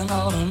man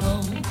ought to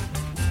know.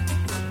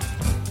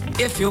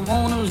 If you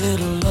want a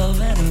little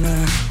loving,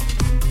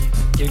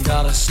 you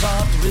gotta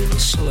start real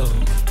slow.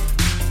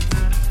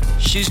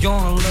 She's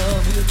gonna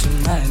love you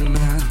tonight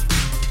now,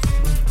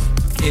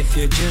 if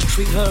you just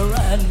treat her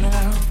right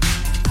now.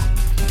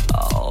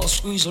 Oh,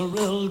 squeeze her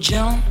real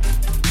gentle,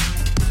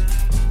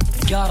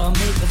 gotta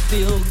make her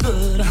feel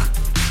good.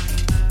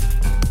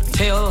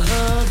 Tell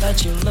her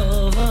that you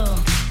love her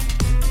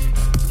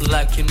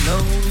like you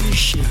know you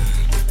should.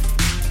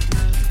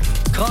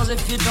 Cause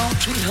if you don't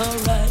treat her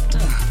right,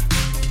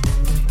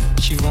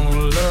 she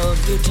won't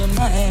love you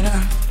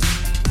tonight.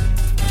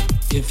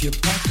 If you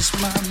practice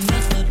my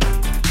method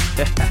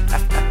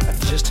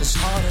just as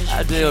hard as you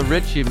I do,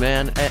 Richie,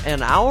 man.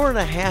 An hour and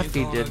a half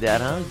he did that,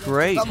 huh?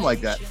 Great. Something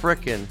like that.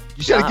 Frickin'.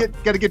 You should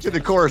got to get to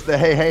the chorus, the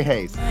hey, hey,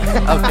 heys.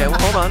 Okay, well,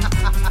 hold on.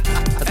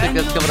 I think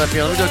that's coming up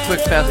here. Let me do a quick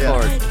fast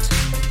forward.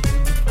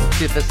 Let's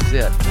see if this is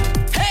it.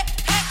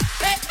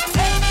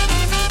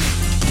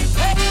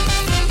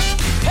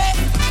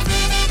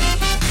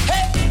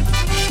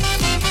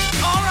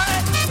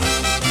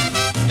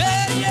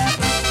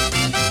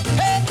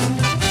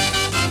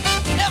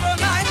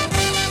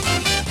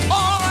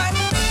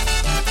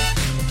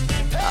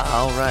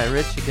 All right,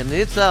 Richie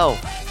Canizzo.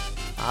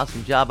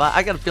 Awesome job.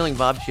 I got a feeling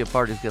Bob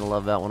Chiappardi's going to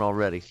love that one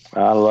already.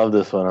 I love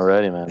this one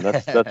already, man.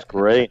 That's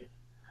great.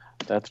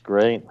 That's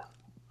great.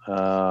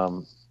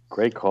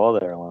 Great call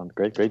there, Elan.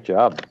 Great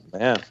job,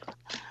 man.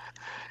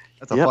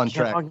 That's a fun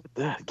track.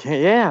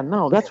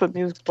 That's what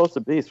music's supposed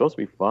to be. It's supposed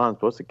to be fun. It's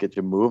supposed to get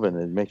you moving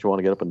and make you want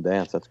to get up and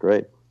dance. That's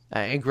great.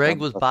 And Greg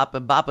was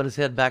bopping his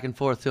head back and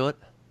forth to it.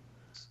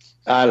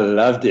 I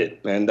loved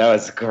it, man. That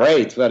was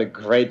great. What a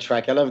great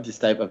track. I love this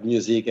type of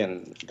music,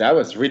 and that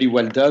was really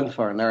well done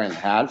for an hour and a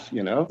half,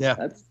 you know?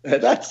 Yeah.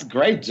 That's a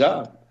great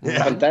job.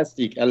 Yeah.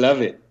 Fantastic. I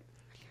love it.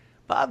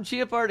 Bob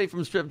Chiappardi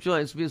from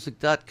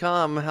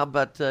StripJointsMusic.com. How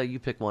about you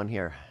pick one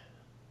here?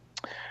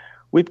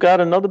 We've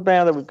got another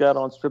band that we've got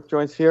on Strip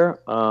Joints here.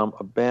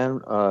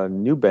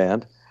 New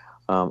band,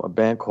 a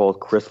band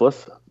called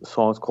Chrysalis. The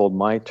song's called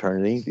My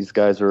Eternity. These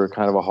guys are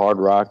kind of a hard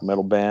rock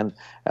metal band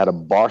out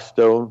of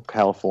Barstow,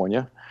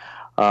 California.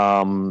 It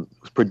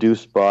was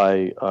produced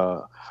by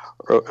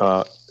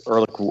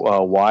Ehrlich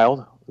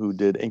Wild, who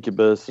did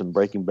Incubus and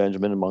Breaking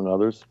Benjamin, among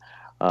others.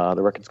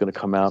 The record's going to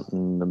come out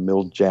in the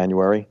middle of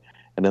January,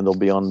 and then they'll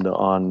be on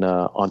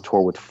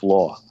tour with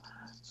Flaw.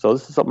 So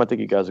this is something I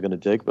think you guys are going to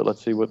dig. But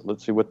let's see what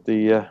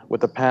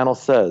the panel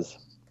says.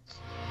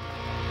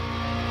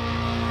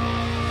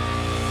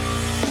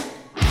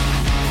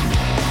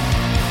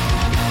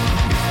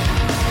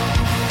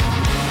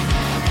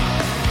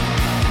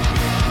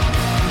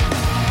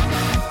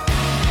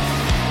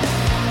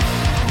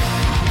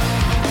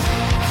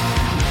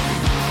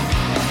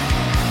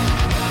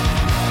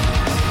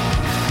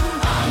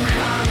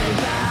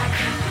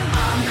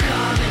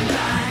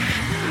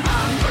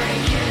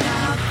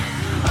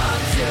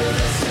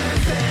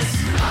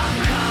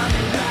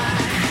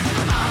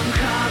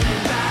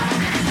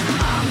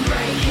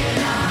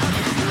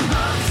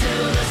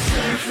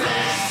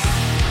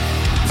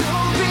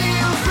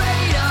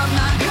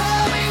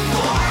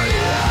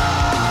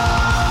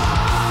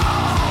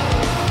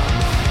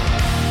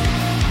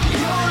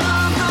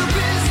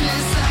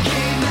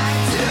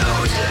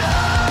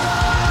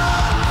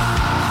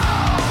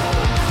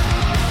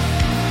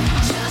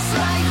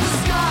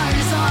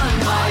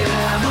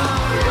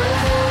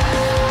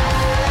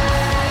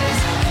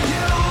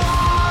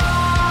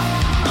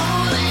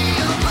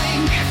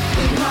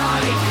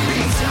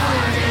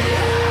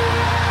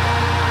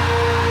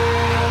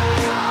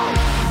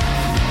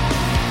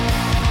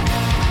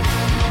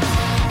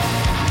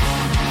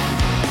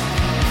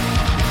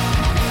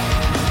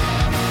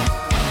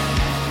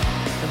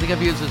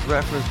 I've used this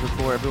reference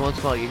before. Every once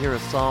in a while you hear a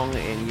song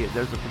and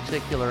there's a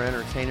particular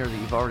entertainer that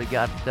you've already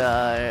got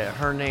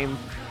her name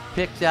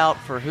picked out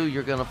for who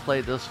you're going to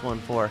play this one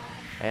for.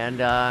 And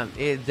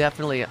it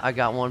definitely, I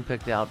got one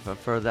picked out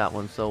for that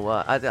one. So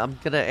I'm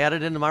going to add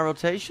it into my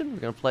rotation. We're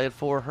going to play it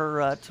for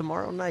her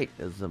tomorrow night,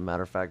 as a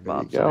matter of fact,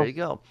 Bob. So there you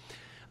go.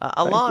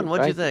 Alon,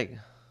 what'd you think?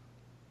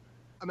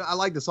 I mean, I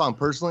like the song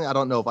personally. I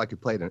don't know if I could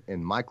play it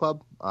in my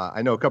club.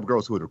 I know a couple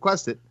girls who would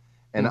request it.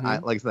 And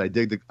like I said,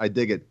 I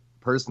dig it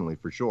personally,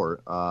 for sure.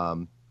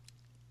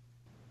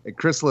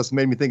 Chrysalis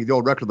made me think of the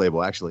old record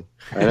label, actually.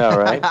 I know,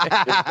 right?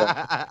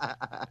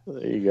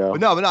 There you go. But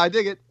no, I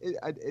dig it.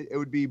 It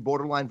would be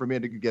borderline for me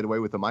to get away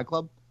with in my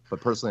club,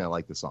 but personally, I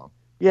like the song.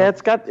 Yeah,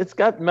 it's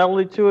got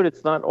melody to it.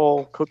 It's not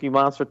all Cookie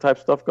Monster type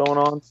stuff going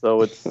on.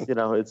 So it's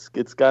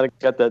it's got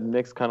that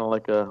mix, kind of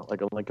like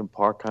a Linkin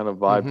Park kind of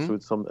vibe to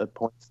it some at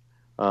points.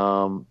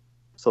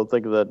 So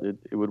think of that.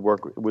 It would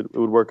work. It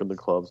would work in the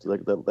clubs.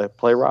 They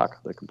play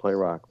rock. They can play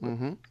rock.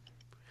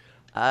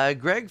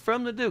 Greg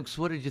from the Dukes,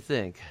 what did you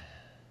think?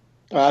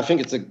 I think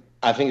it's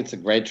a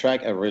great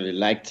track. I really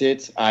liked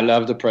it. I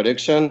love the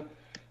production.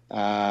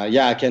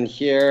 I can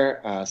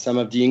hear some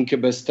of the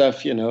Incubus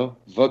stuff,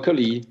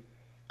 vocally,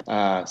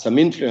 some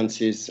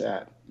influences,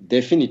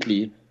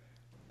 definitely.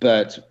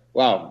 But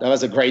wow, that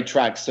was a great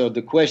track. So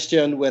the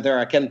question whether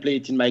I can play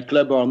it in my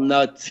club or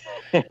not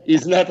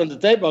is not on the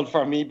table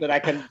for me, but I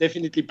can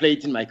definitely play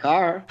it in my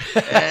car.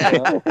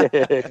 Right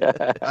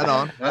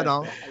on.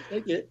 I'll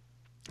take it.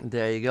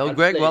 There you go.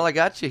 Greg, while I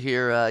got you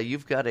here,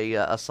 you've got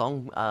a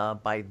song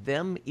by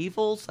Them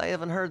Evils. I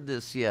haven't heard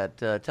this yet.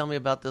 Tell me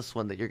about this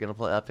one that you're going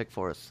to pick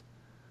for us.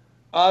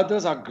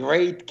 Those are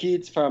great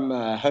kids from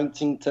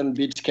Huntington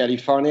Beach,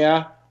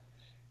 California.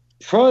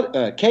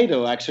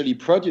 Kato actually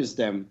produced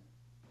them.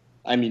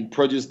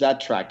 Produced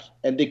that track.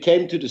 And they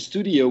came to the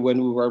studio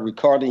when we were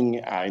recording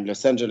in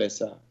Los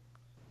Angeles a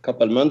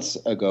couple months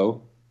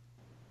ago.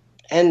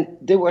 And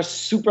they were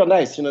super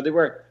nice.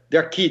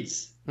 They're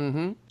kids.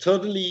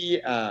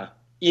 Totally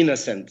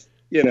innocent,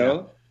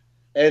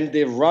 and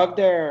they rock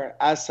their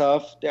ass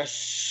off. They're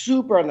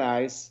super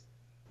nice.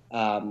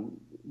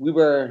 We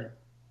were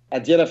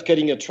at the end of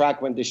cutting a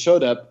track when they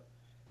showed up,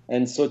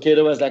 and so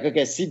Kato was like,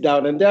 okay, sit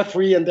down, and they're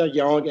free and they're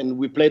young, and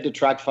we played the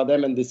track for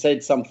them, and they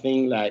said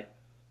something like,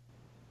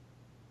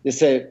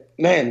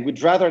 man,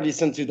 we'd rather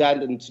listen to that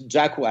than to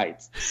Jack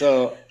White.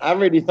 So I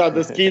really thought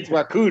those kids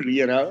were cool,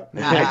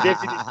 I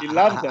definitely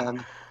love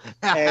them.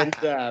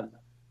 And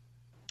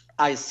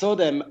I saw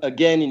them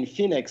again in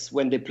Phoenix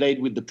when they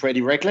played with the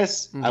Pretty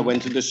Reckless. I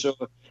went to the show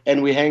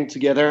and we hang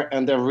together,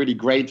 and they're really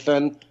great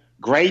fun,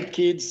 great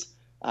kids.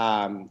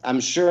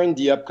 I'm sure in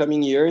the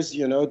upcoming years,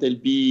 they'll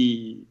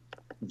be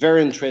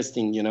very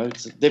interesting.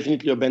 It's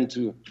definitely a band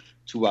to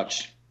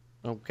watch.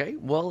 Okay,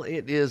 well,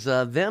 it is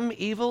Them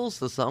Evils.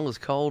 The song is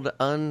called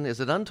is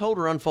it Untold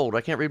or Unfold?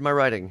 I can't read my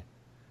writing.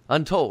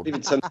 Untold.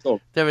 It's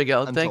Untold. There we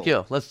go. Untold. Thank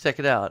you. Let's check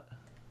it out.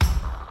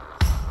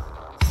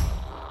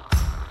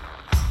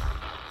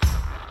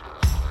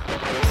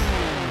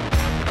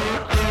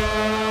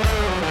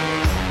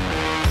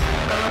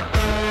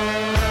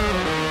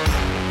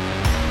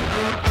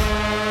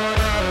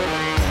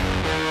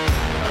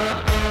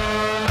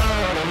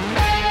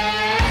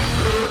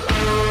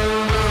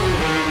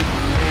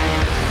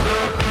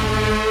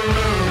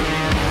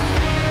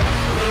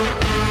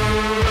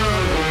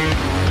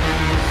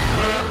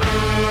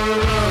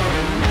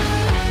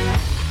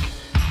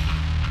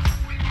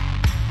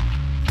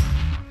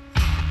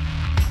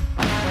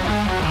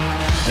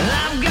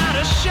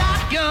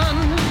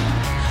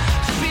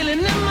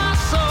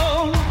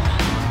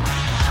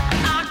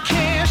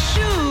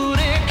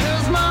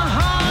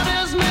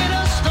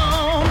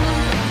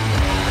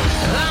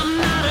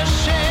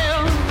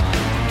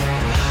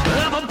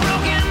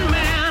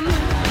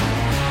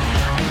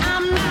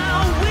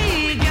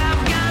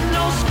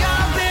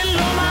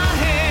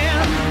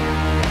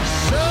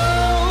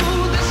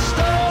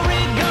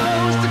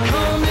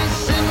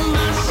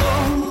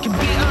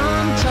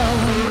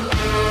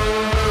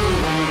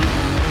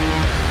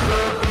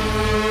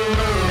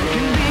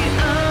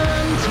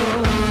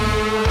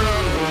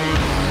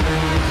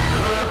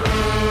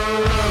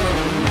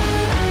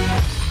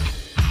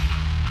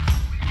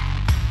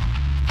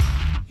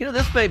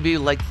 This may be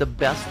like the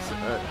best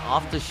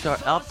off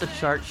the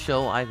chart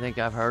show I think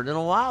I've heard in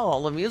a while.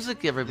 All the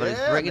music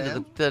everybody's bringing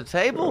to the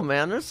table,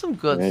 man. There's some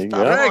good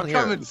stuff on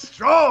here. Coming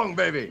strong,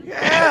 baby.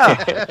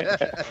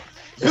 Yeah.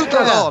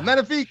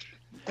 Magnifique.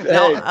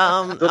 Now,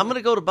 I'm going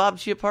to go to Bob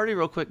Chiappardi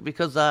real quick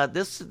because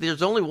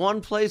there's only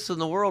one place in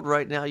the world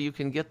right now you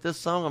can get this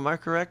song. Am I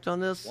correct on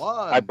this?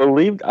 I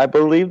believe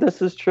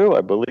this is true.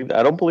 I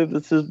don't believe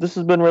this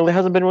hasn't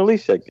been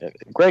released yet.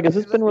 Greg, has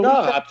this been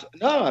released?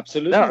 No,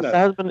 absolutely not. not.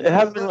 It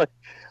hasn't been.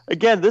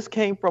 Again, this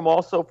came from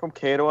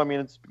Cato. I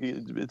mean,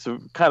 it's a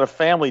kind of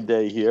family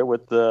day here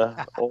with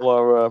all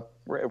our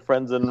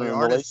friends and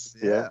artists.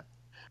 Yeah.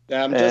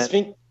 I'm just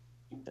thinking.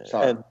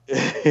 Sorry.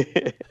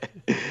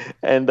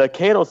 And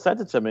Cato sent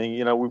it to me.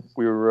 You know,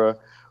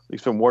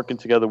 we've been working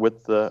together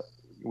with the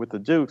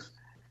Dukes,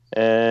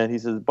 and he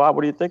says, "Bob,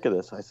 what do you think of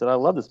this?" I said, "I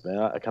love this,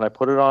 man. Can I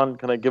put it on?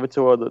 Can I give it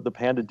to the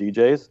Panda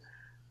DJs?"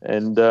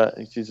 And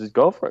she says,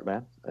 "Go for it,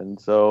 man." And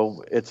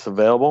so it's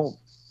available,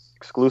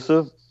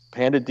 exclusive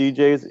Panda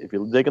DJs. If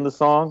you're digging the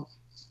song,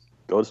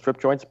 go to Strip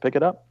Joints, pick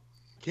it up.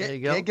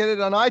 Can't get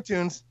it on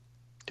iTunes.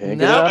 Can't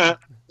get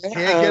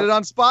it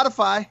on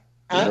Spotify.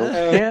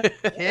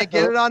 Can't get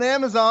it on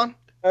Amazon.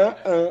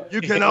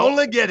 You can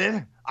only get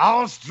it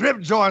on Strip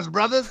Joints,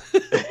 brothers.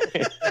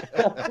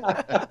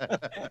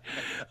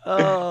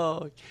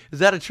 Oh, is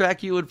that a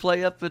track you would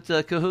play up at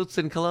Cahoots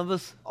in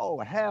Columbus? Oh,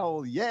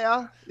 hell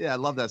yeah. Yeah, I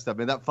love that stuff,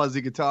 man. That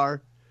fuzzy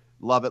guitar.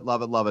 Love it,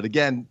 love it, love it.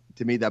 Again,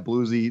 to me, that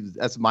bluesy,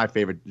 that's my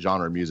favorite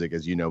genre of music,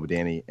 as you know,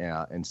 Danny,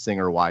 and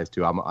singer-wise,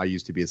 too. I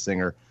used to be a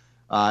singer.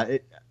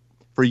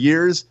 For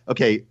years,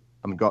 okay,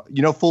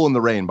 Fool in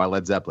the Rain by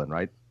Led Zeppelin,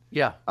 right?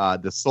 Yeah.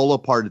 The solo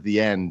part at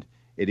the end,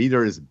 it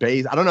either is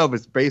bass. I don't know if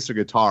it's bass or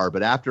guitar,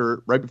 but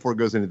right before it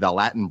goes into that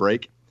Latin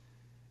break,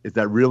 is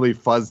that really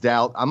fuzzed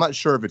out. I'm not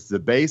sure if it's the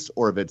bass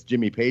or if it's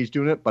Jimmy Page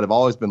doing it, but I've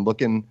always been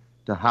looking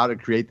to how to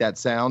create that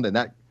sound, and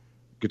that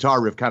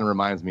guitar riff kind of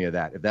reminds me of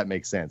that, if that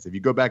makes sense. If you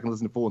go back and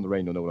listen to Fool in the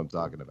Rain, you'll know what I'm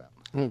talking about.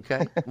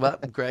 Okay. Well,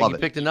 Greg, you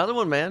picked another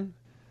one, man.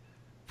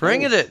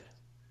 Bringing it.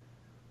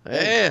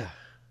 Yeah.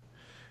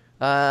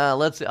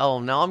 Let's see. Oh,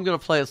 now I'm going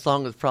to play a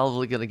song that's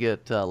probably going to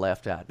get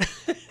laughed at.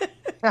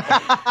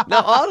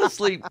 Now,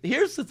 honestly,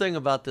 here's the thing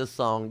about this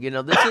song. You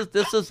know,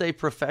 this is a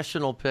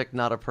professional pick,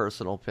 not a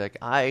personal pick.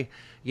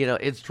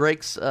 It's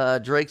Drake's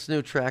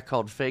new track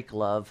called Fake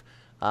Love.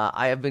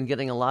 I have been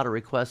getting a lot of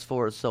requests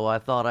for it, so I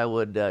thought I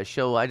would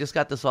show. I just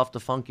got this off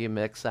the Funky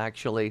Mix,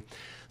 actually.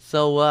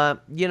 So,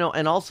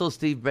 and also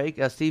Steve B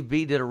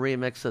did a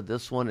remix of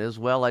this one as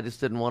well. I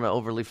just didn't want to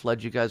overly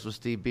flood you guys with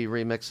Steve B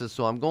remixes,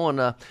 so I'm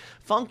going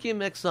Funky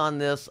Mix on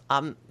this.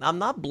 I'm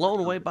not blown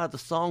away by the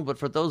song, but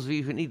for those of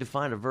you who need to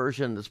find a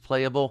version that's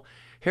playable,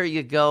 here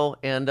you go.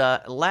 And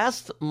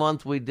last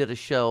month we did a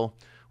show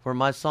where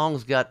my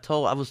songs got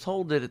told. I was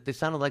told that they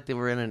sounded like they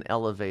were in an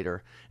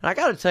elevator. And I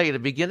got to tell you, the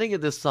beginning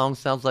of this song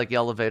sounds like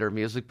elevator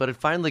music, but it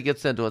finally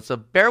gets into it. So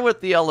bear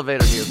with the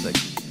elevator music.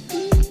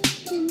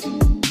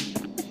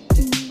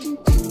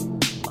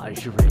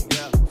 Elijah Ring,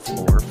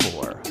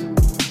 4-4.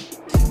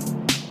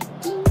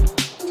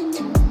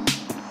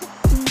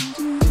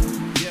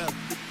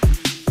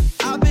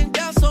 I've been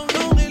down so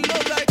long, they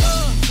look like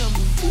us to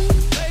me.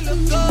 They look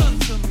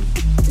good to me.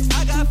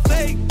 I got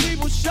fake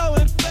people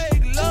showing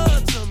fake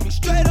love to me.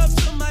 Straight up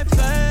to my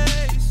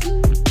face.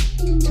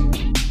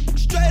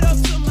 Straight up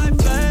to my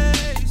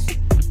face.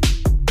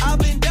 I've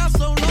been down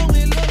so long,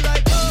 they look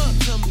like us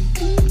to me.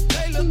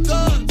 They look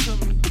good to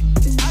me.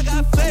 I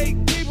got fake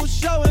people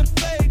showing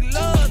fake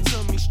love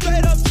to me.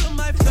 Straight up to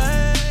my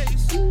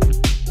face.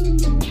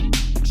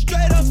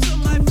 Straight up to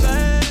my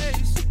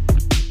face.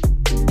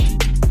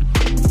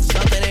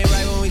 Something ain't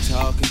right when we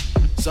talking.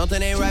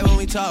 Something ain't right when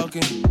we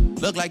talking.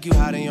 Look like you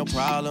hiding your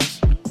problems.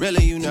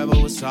 Really, you never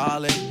was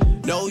solid.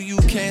 No, you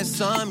can't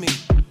son me.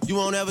 You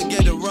won't ever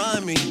get to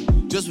run me.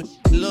 Just when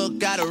you look,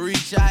 gotta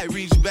reach out,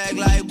 reach back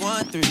like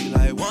 1-3,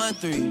 like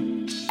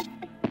 1-3.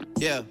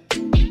 Yeah.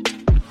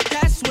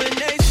 That's when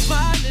they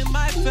smile in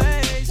my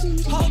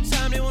face. Whole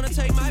time they wanna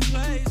take my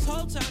place.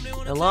 Whole time they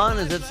wanna. Elon,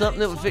 is it something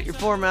that would fit your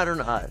format or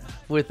not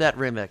with that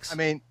remix? I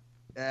mean,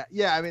 that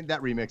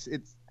remix,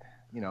 it's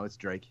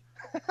Drake.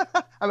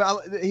 I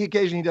mean, he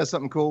occasionally does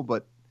something cool,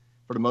 but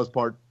for the most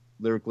part,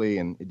 lyrically,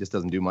 and it just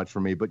doesn't do much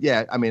for me. But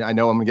yeah, I mean, I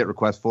know I'm gonna get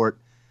requests for it.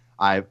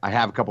 I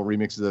have a couple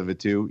remixes of it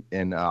too,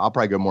 and I'll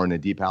probably go more in the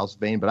deep house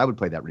vein, but I would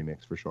play that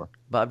remix for sure.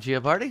 Bob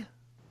Chiappardi?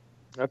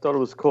 I thought it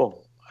was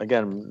cool.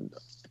 Again,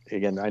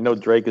 I know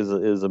Drake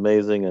is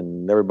amazing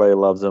and everybody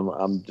loves him.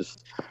 I'm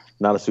just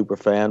not a super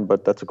fan,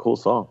 but that's a cool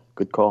song.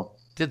 Good call.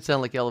 Did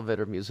sound like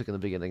elevator music in the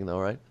beginning,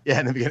 though, right? Yeah,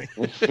 in the beginning.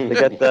 They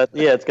got that.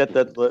 Yeah, it's got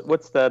that.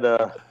 What's that?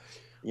 That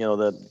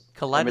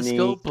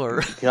kaleidoscope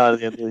or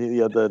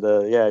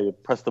you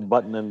press the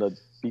button and the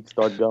beat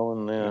starts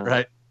going. Yeah.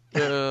 Right.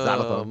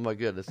 Oh my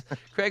goodness,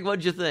 Craig,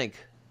 what'd you think?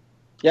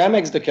 Yeah, it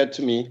makes the cut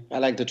to me. I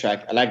like the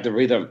track. I like the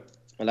rhythm.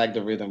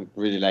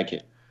 Really like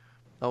it.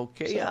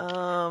 Okay,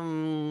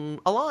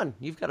 Alon,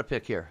 you've got a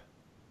pick here.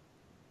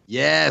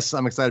 Yes,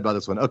 I'm excited about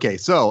this one. Okay,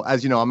 so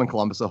as you know, I'm in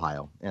Columbus,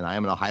 Ohio, and I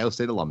am an Ohio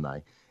State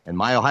alumni. And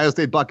my Ohio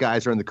State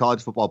Buckeyes are in the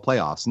college football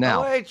playoffs.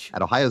 Now, OH.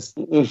 at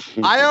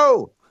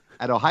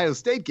Ohio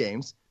State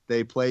games,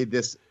 they played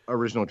this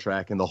original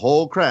track, and the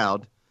whole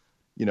crowd,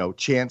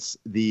 chants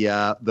the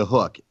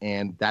hook.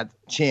 And that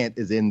chant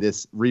is in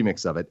this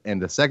remix of it.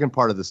 And the second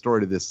part of the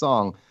story to this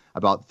song,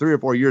 about 3 or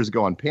 4 years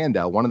ago on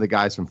Panda, one of the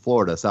guys from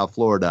Florida, South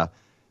Florida,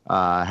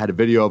 had a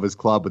video of his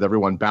club with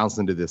everyone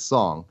bouncing to this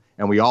song.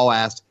 And we all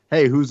asked,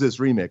 hey, who's this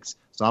remix?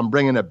 So I'm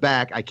bringing it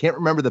back. I can't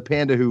remember the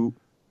Panda who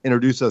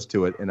introduced us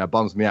to it, and that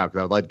bums me out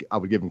because I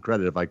would give him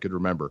credit if I could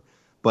remember.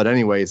 But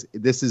anyways,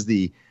 this is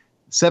the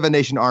Seven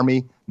Nation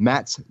Army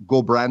Mats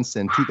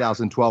Gulbrandsen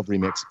 2012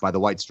 remix by the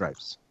White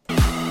Stripes.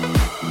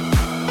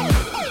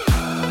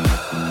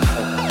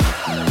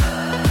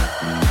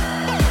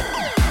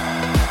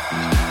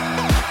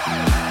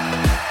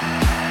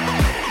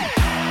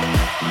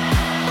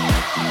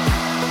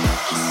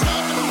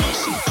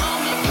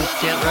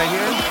 Right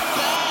here?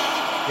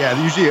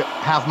 Yeah, usually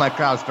half my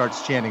crowd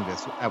starts chanting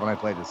this when I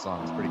play this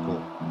song. It's pretty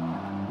cool.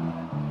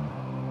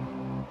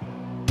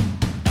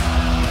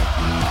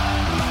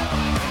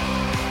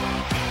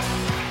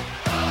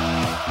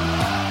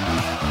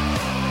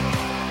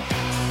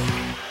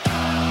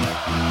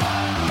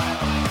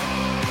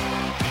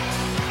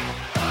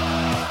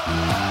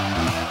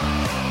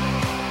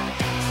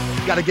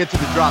 Got to get to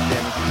the drop,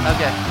 Dan.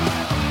 Okay.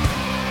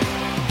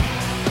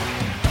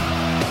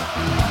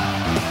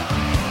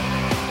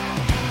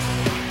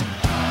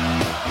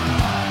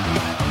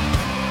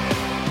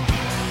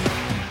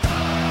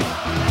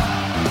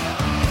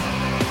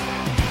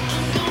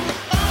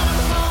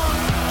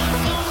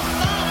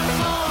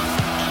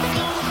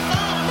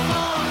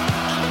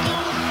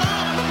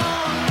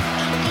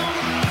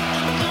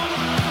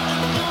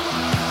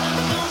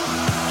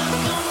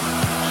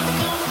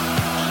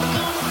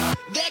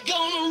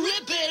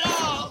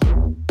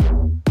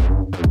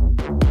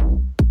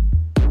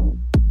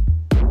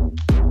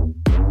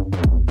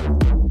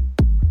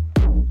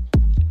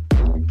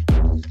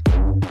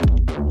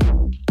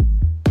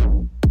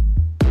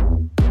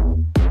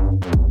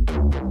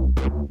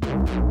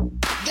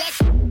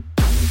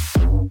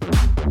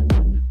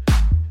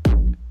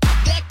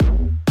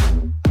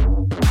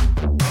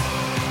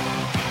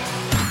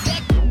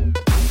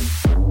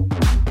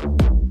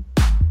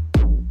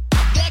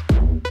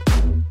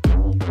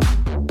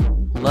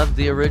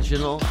 The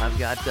original. I've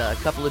got a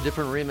couple of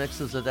different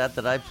remixes of that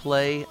I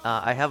play.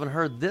 I haven't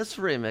heard this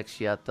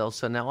remix yet, though,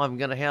 so now I'm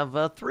going to have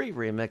 3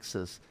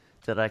 remixes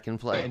that I can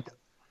play. And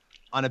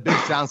on a big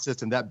sound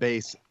system, that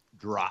bass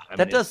drop.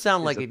 That does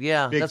sound like it,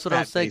 yeah. That's what I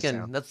was thinking.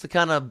 Sound. That's the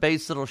kind of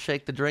bass that'll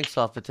shake the drinks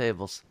off the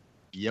tables.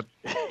 Yep.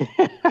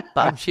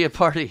 Bob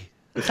Chiappardi.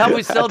 That's how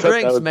we sell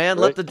drinks, man.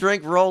 Great. Let the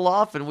drink roll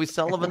off, and we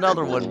sell them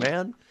another one,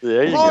 man.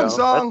 There you Bong go.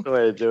 Song. That's the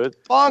way to do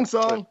it. Bong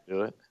song.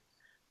 Do it.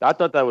 I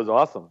thought that was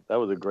awesome. That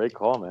was a great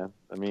call, man.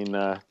 I mean,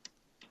 the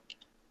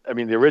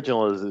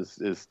original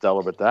is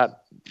stellar, but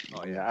that.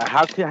 Oh yeah.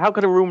 How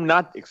could a room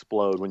not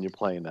explode when you're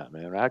playing that,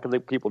 man? How can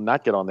people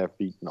not get on their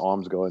feet and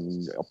arms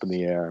going up in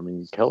the air? I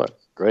mean, killer.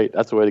 Great.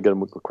 That's the way to get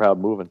the crowd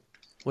moving.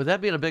 With that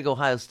being a big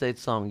Ohio State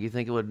song, do you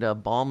think it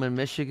would bomb in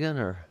Michigan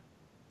or?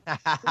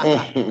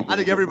 I think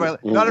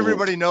not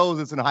everybody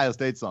knows it's an Ohio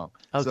State song.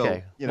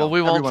 Okay. So, well,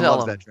 we won't tell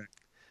them. That track.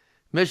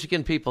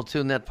 Michigan people,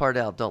 tune that part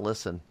out. Don't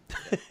listen.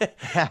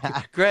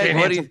 Greg,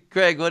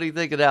 what do you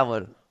think of that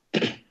one?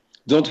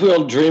 Don't we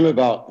all dream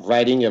about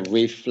writing a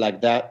riff like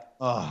that?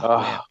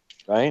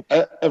 Right?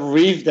 A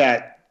riff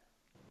that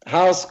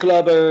house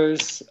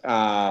clubbers,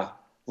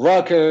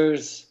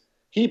 rockers,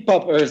 hip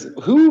hoppers,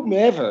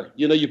 whomever,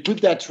 you put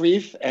that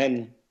riff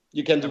and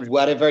you can do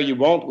whatever you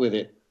want with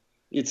it.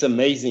 It's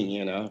amazing,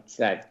 It's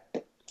like,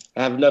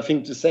 I have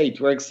nothing to say.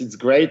 It works. It's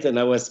great. And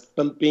I was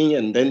pumping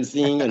and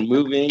dancing and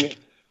moving.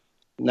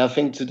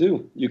 Nothing to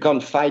do. You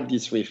can't fight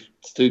this riff.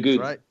 It's too good.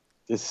 Right.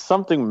 There's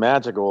something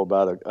magical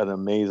about an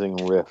amazing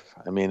riff.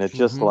 I mean, it's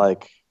just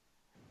like,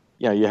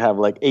 you have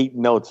like 8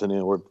 notes in it,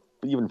 or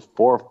even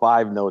 4 or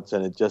 5 notes,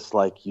 and it's just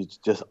like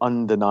just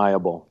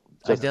undeniable.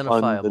 Just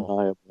identifiable.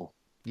 Undeniable.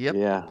 Yep.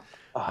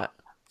 Yeah.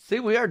 See,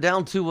 we are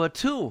down to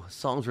 2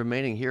 songs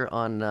remaining here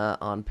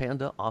on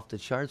Panda Off the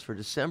Charts for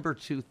December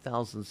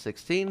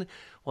 2016.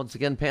 Once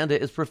again,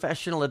 Panda is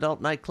Professional Adult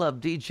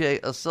Nightclub DJ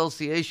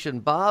Association.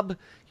 Bob,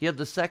 you have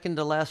the second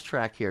to last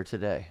track here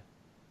today.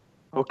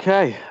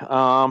 Okay.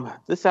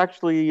 This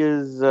actually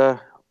is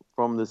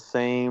from the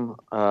same,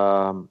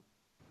 the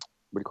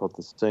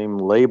same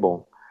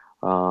label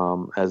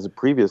as the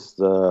previous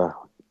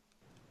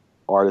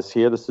artist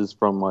here. This is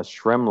from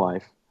Shrem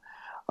Life.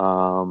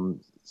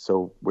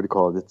 So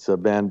it's a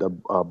band,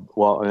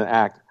 an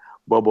act,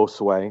 Bobo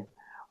Sway,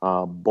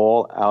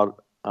 Ball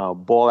Out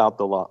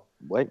the Lot.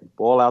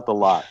 Ball Out the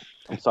Lot.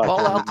 I'm sorry.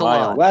 Ball Out the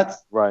Lot. What?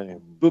 Right.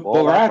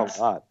 Ball Out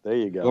the Lot. There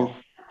you go.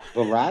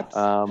 Barat?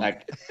 I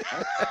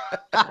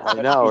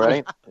know,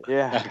 right?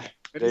 Yeah.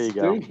 There you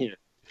go.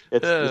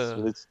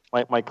 It's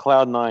my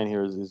Cloud 9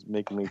 here is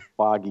making me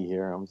foggy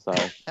here. I'm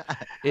sorry.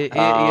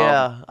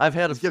 Yeah, I've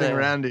had a getting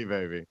randy,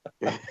 baby.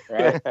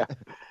 Right?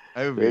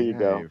 There you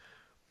go.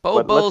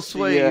 Bobo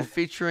Sway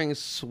featuring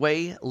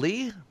Sway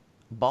Lee.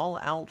 Ball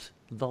Out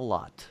the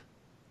Lot.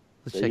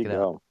 Let's There check you it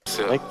go. out.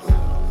 Thank you.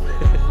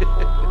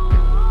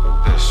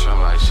 That's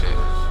strong like shit.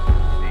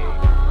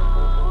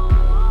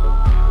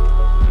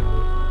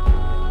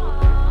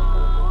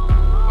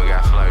 We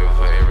got flavor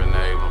for every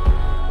neighbor.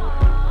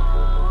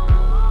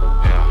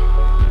 Yeah.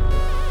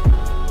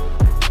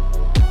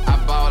 I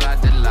ball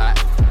out the lot.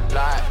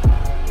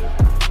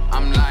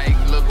 I'm like,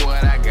 look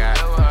what I got.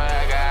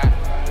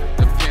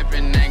 The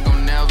pimpin' ain't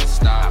gon' never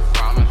stop.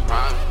 Promise.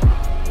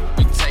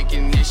 We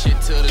taking this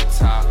shit to the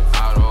top.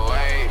 All the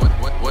way.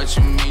 What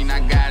you mean? I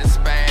got a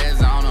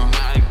spaz on them.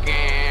 Not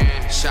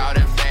again. Shout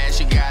it fast,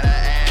 she got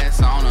her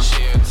ass on her.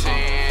 She a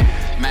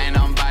 10. Man,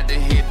 I'm about to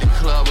hit the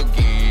club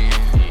again.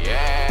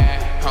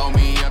 Yeah. Hold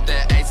me up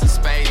that ace of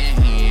spade in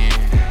hand.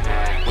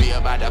 We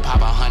about to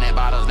pop 100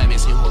 bottles. Let me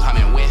see who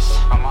coming with.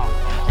 Come on.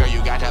 Girl,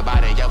 you got the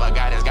body of a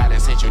goddess. God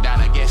has sent you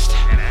down a gift.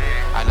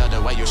 I love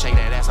the way you shake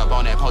that ass up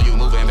on that pole. You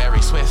moving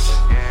very swift.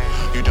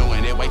 You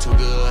doing it way too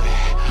good.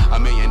 $1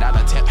 million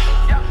tip.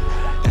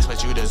 That's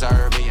what you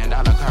deserve, $1 million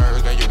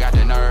curve. Girl, you got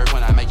the nerve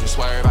when I make you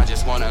swerve. I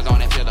just wanna go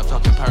and feel the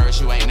fucking purse.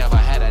 You ain't never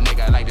had a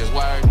nigga like this.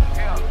 Word.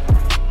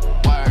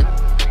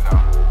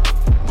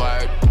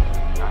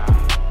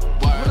 I'm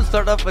going to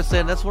start off by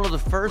saying that's one of the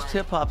first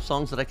hip-hop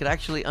songs that I could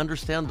actually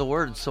understand the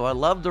words, so I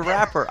love the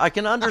rapper. I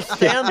can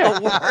understand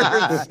the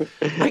words.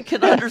 I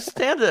can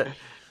understand it.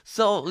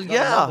 So,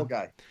 yeah.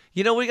 Guy.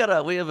 You know, we have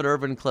an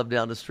urban club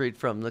down the street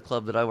from the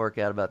club that I work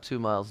at, about 2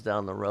 miles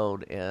down the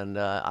road, and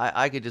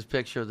I could just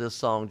picture this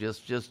song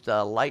just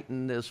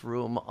lighting this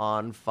room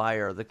on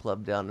fire. The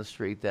club down the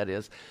street, that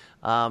is.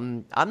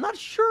 I'm not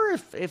sure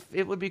if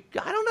it would be.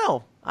 I don't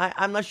know.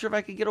 I'm not sure if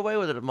I could get away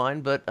with it at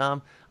mine, but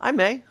I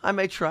may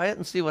try it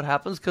and see what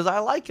happens because I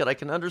like it. I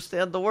can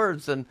understand the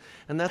words, and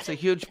that's a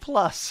huge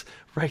plus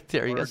right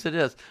there. Word. Yes, it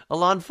is.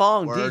 Alon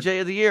Fong, Word.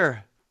 DJ of the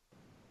Year.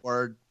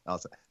 Word.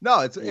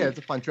 No, it's a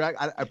fun track.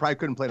 I probably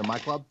couldn't play it in my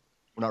club.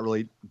 We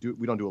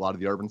don't do a lot of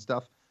the urban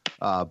stuff.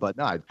 But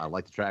no, I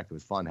like the track. It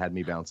was fun. Had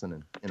me bouncing,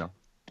 and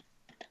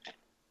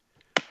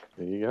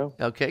There you go.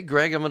 Okay,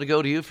 Greg, I'm going to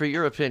go to you for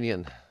your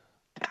opinion.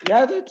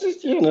 Yeah, that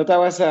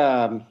was.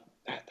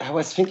 I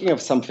was thinking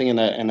of something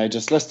and I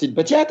just lost it.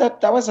 But yeah,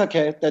 that was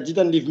okay. That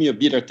didn't leave me a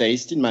bitter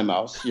taste in my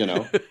mouth.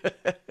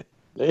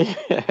 It's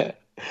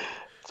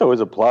always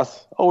a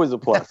plus. Always a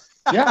plus.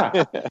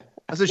 Yeah.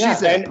 that's what she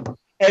said.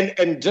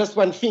 And just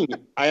one thing,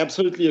 I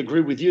absolutely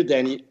agree with you,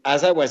 Danny.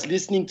 As I was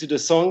listening to the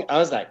song, I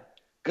was like,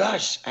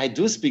 gosh, I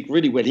do speak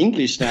really well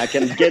English now. I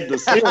can get the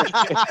lyrics.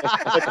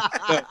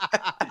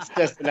 It's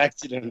just an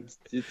accident.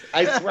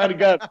 I swear to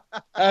God.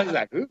 I was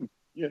like, ooh.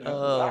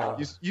 Wow.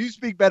 You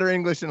speak better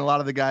English than a lot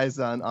of the guys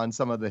on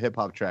some of the hip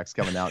hop tracks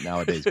coming out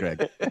nowadays,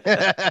 Greg.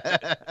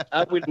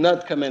 I would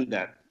not comment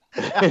that.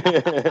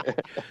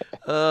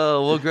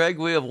 Well, Greg,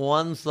 we have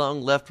one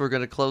song left. We're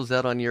going to close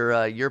out on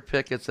your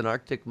pick. It's an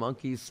Arctic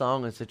Monkeys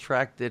song. It's a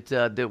track that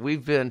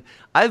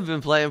I've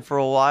been playing for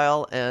a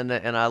while, and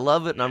I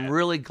love it. And I'm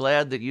really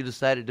glad that you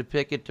decided to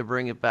pick it to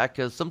bring it back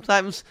because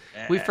sometimes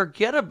we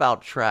forget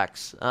about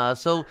tracks.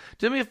 So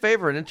do me a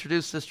favor and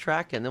introduce this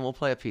track, and then we'll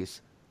play a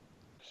piece.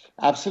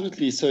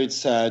 Absolutely. So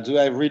it's Do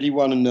I Really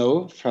Want to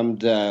Know from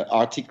the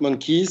Arctic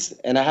Monkeys,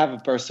 and I have a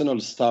personal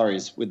story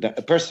with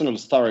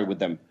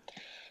them.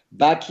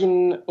 Back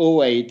in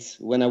 2008,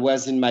 when I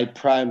was in my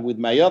prime with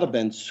my other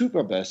band,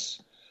 Superbus,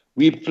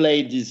 we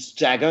played this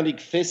gigantic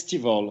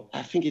festival.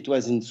 I think it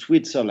was in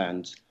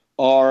Switzerland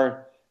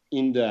or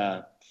in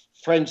the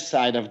French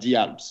side of the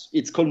Alps.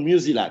 It's called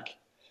Musilac.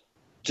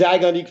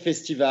 Gigantic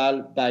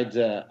festival by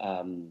the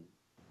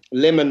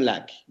Lemon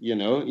Lac,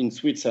 in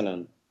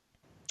Switzerland.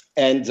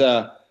 And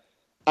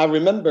I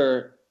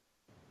remember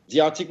the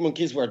Arctic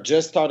Monkeys were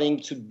just starting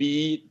to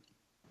be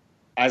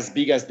as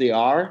big as they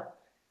are.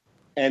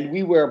 And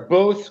we were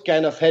both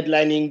kind of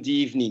headlining the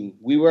evening.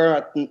 We were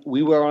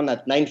on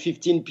at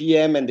 9:15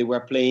 p.m. and they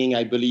were playing,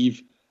 I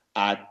believe,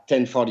 at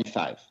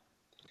 10:45.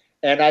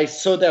 And I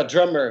saw their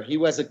drummer. He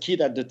was a kid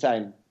at the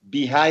time,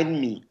 behind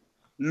me,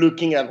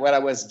 looking at what I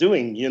was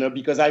doing.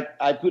 Because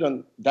I put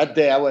on that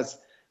day I was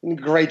in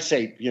great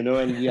shape.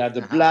 And we had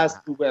a blast.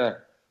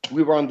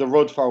 We were on the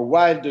road for a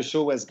while. The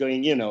show was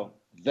going,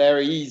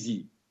 very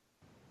easy.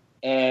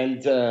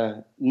 And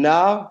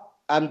now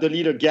I'm the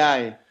little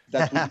guy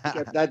that will look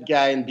at that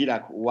guy and be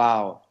like,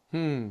 wow,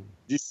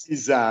 this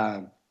is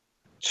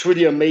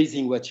truly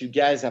amazing what you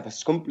guys have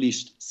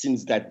accomplished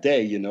since that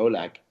day,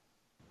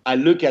 I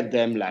look at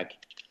them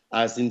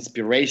as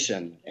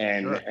inspiration,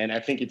 and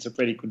I think it's a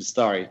pretty cool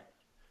story.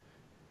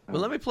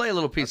 Well, let me play a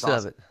little piece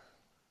of it.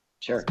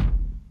 Sure.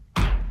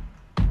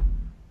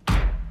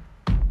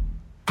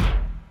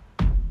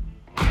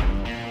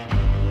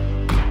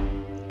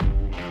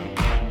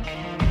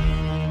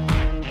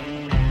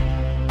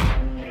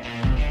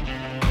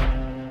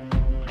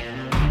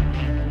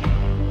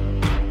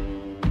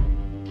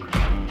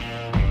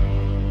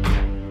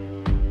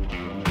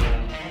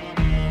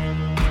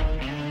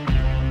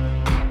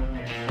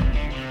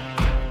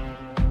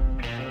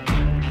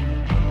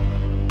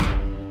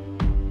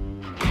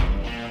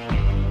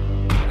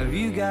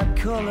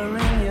 Color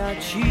in your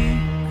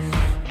cheeks,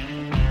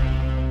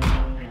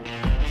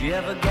 Do you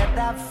ever get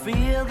that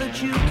feel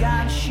that you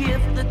can't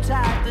shift, the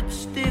type that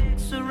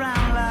sticks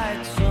around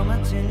like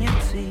summits in your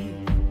teeth?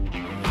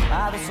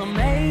 Are there some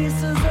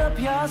aces up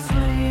your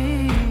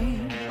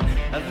sleeve?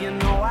 Have you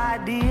no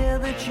idea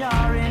that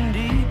you're in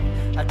deep?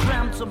 I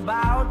dreamt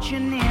about you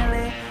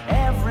nearly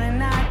every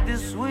night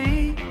this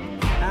week.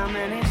 How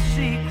many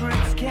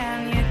secrets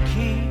can you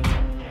keep?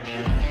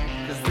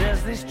 'Cause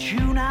there's this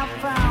tune I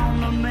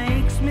found that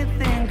makes me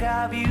think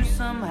of you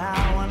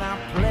somehow, and I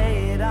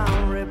play it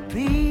on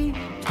repeat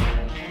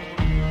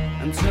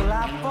until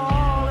I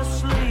fall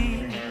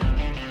asleep,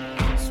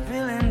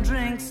 spilling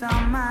drinks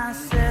on my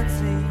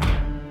settee.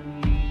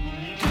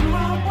 Do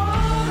I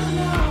wanna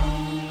know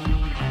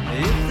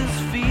if this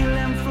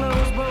feeling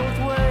flows both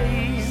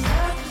ways?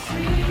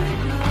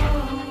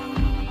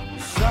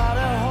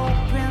 Sorta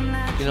hoping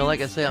that You know,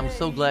 like I say, I'm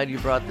so glad you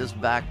brought this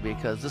back,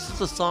 because this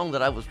is a song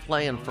that I was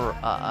playing for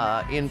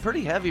in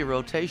pretty heavy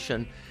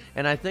rotation,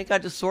 and I think I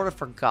just sort of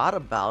forgot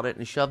about it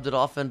and shoved it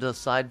off into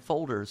side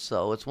folders.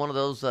 So it's one of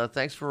those.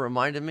 Thanks for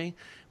reminding me.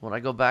 When I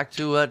go back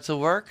to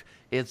work,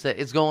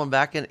 it's going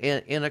back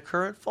in a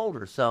current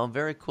folder. So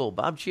very cool,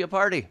 Bob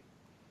Chiappardi.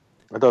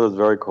 I thought it was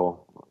very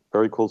cool.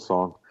 Very cool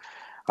song.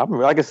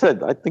 Like I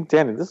said, I think,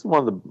 Danny, this is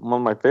one of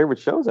my favorite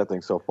shows, I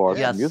think, so far.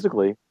 Yes.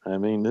 Musically. I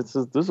mean, there's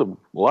a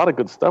lot of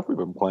good stuff we've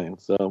been playing.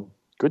 So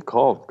good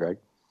call, Greg.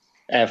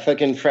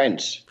 Fucking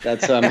French.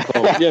 That's what I'm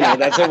called.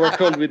 That's what we're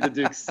called with the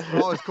Dukes.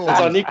 Oh, it's cool.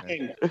 That's our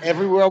nickname.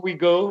 Everywhere we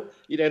go,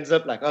 it ends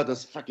up like, oh,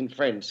 those fucking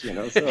French, So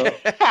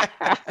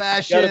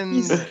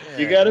Fashion.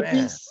 You got a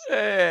piece.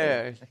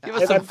 Hey, give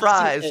us And some I'm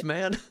fries, missing-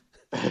 man.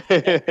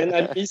 And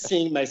I'm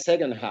missing my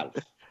second half,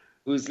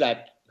 who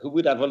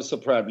would have also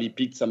probably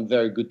picked some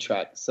very good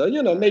tracks. So,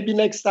 maybe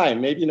next time.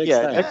 Maybe next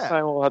time. Next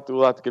time we'll have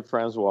to get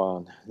Francois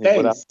on. Thanks.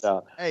 Without a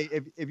doubt. Hey,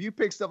 if you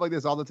pick stuff like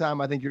this all the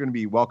time, I think you're going to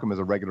be welcome as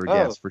a regular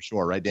guest for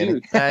sure, right, Danny?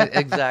 Dude.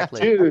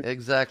 Exactly. Dude.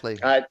 Exactly.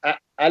 I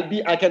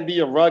can be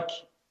a rock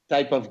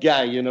type of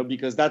guy,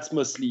 because that's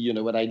mostly,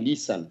 what I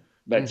listen.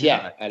 But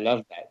yeah, I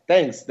love that.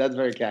 Thanks. That's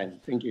very kind.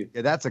 Thank you.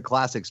 Yeah, that's a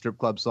classic strip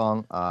club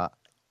song.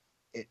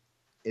 It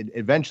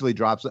eventually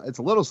drops. It's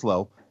a little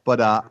slow, but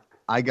I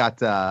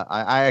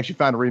actually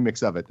found a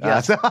remix of it.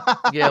 Yes.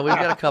 Yeah, we've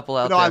got a couple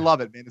out no, there. I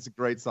love it, man. It's a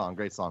great song.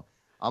 Great song.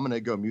 I'm going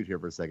to go mute here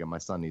for a second. My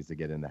son needs to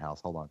get in the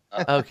house. Hold on.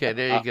 Okay,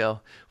 there you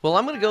go. Well,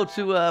 I'm going to go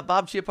to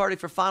Bob Chiappardi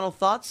for final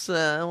thoughts.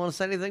 I want to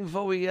say anything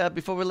before we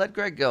let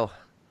Greg go.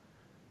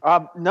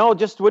 No,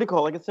 just what do you call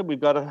it? Like I said,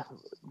 we've got to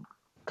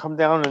come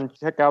down and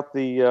check out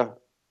the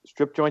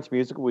Strip Joints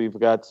music. We've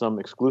got some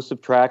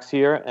exclusive tracks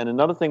here. And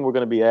another thing we're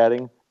going to be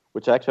adding,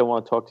 which actually I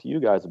want to talk to you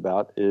guys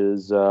about,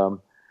 is what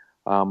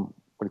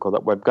do you call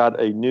that? We've got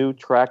a new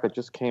track that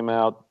just came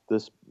out I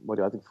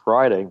think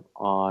Friday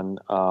on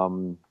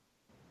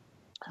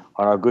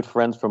our good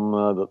friends from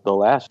the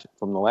last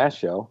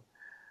show.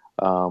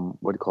 What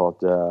do you call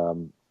it?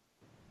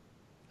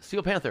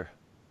 Steel Panther.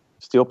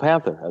 Steel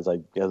Panther, as I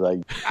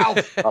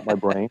got my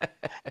brain,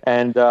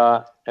 and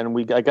I got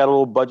a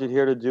little budget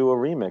here to do a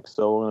remix.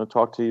 So we're going to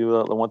talk to you.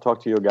 I want to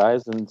talk to you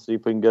guys and see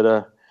if we can get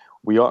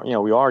We are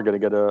going to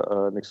get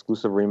an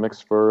exclusive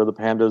remix for the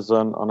Pandas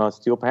on a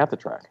Steel Panther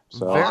track.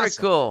 So very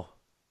cool.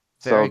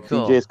 Very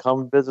cool. DJs,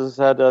 come visit us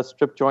at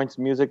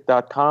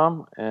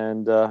stripjointsmusic.com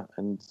and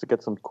to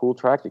get some cool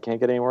tracks you can't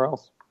get anywhere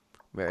else.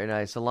 Very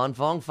nice. Alon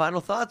Fong, final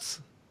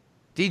thoughts?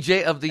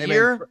 DJ of the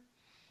year?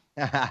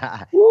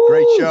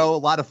 Great show, a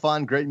lot of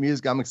fun, great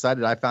music. I'm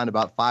excited. I found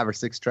about 5 or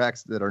 6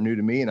 tracks that are new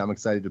to me, and I'm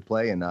excited to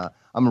play. And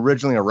I'm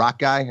originally a rock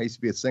guy. I used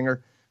to be a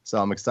singer,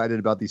 so I'm excited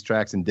about these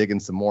tracks and digging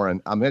some more.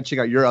 And I'm going to check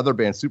out your other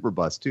band,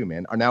 Superbus, too,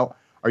 man.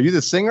 Are you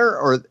the singer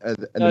or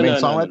the main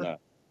songwriter?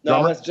 No, I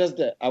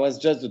was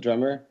just the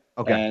drummer.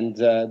 Okay. And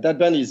that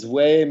band is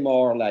way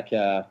more like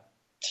a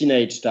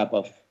teenage type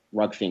of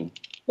rock thing.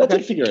 But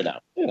we'll figure it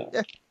out.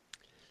 Yeah.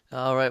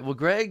 All right. Well,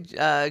 Greg,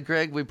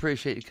 we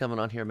appreciate you coming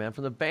on here, man.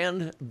 From the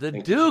band The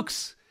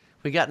Dukes.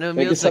 We got new music.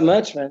 Thank you so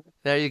much, man.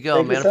 There you go,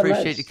 Thank man. you so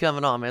Appreciate much. you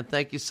coming on, man.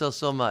 Thank you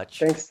so much.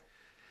 Thanks.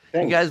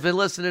 You guys been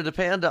listening to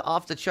Panda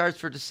Off the Charts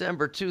for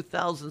December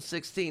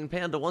 2016.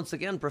 Panda, once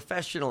again,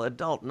 professional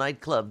adult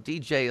nightclub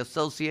DJ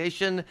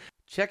association.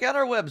 Check out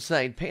our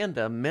website,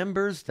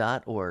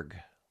 pandamembers.org.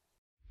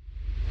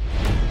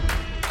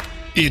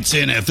 It's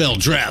NFL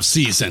draft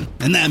season,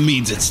 and that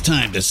means it's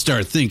time to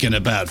start thinking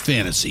about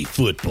fantasy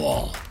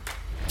football.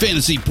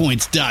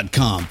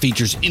 FantasyPoints.com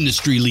features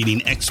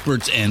industry-leading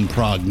experts and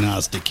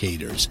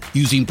prognosticators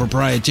using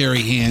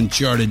proprietary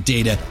hand-charted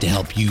data to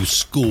help you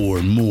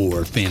score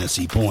more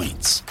fantasy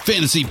points.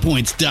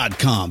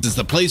 FantasyPoints.com is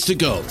the place to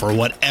go for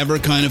whatever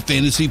kind of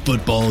fantasy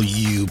football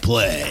you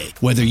play.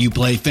 Whether you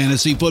play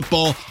fantasy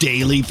football,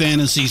 daily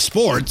fantasy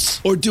sports,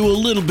 or do a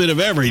little bit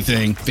of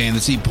everything,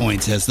 Fantasy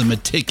Points has the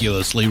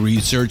meticulously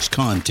researched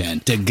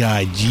content to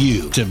guide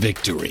you to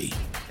victory.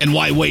 And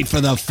why wait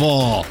for the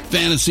fall?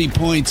 Fantasy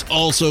Points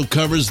also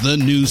covers the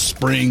new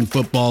spring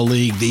football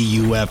league, the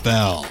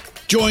UFL.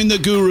 Join the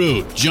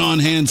guru, John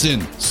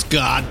Hansen,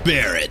 Scott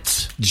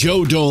Barrett,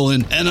 Joe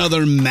Dolan, and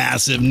other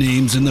massive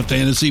names in the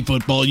fantasy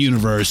football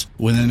universe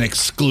with an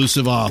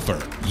exclusive offer.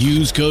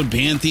 Use code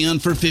Pantheon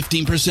for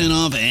 15%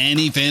 off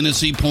any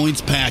Fantasy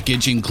Points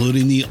package,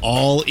 including the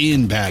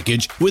all-in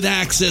package with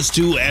access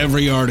to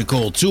every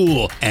article,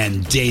 tool,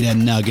 and data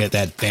nugget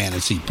that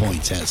Fantasy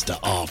Points has to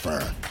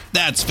offer.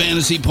 That's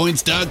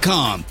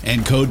fantasypoints.com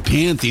and code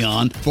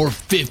Pantheon for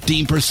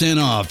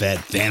 15% off at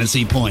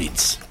Fantasy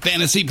Points.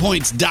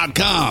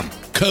 Fantasypoints.com,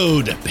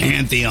 code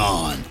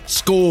Pantheon.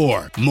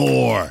 Score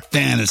more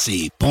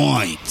fantasy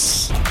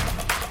points.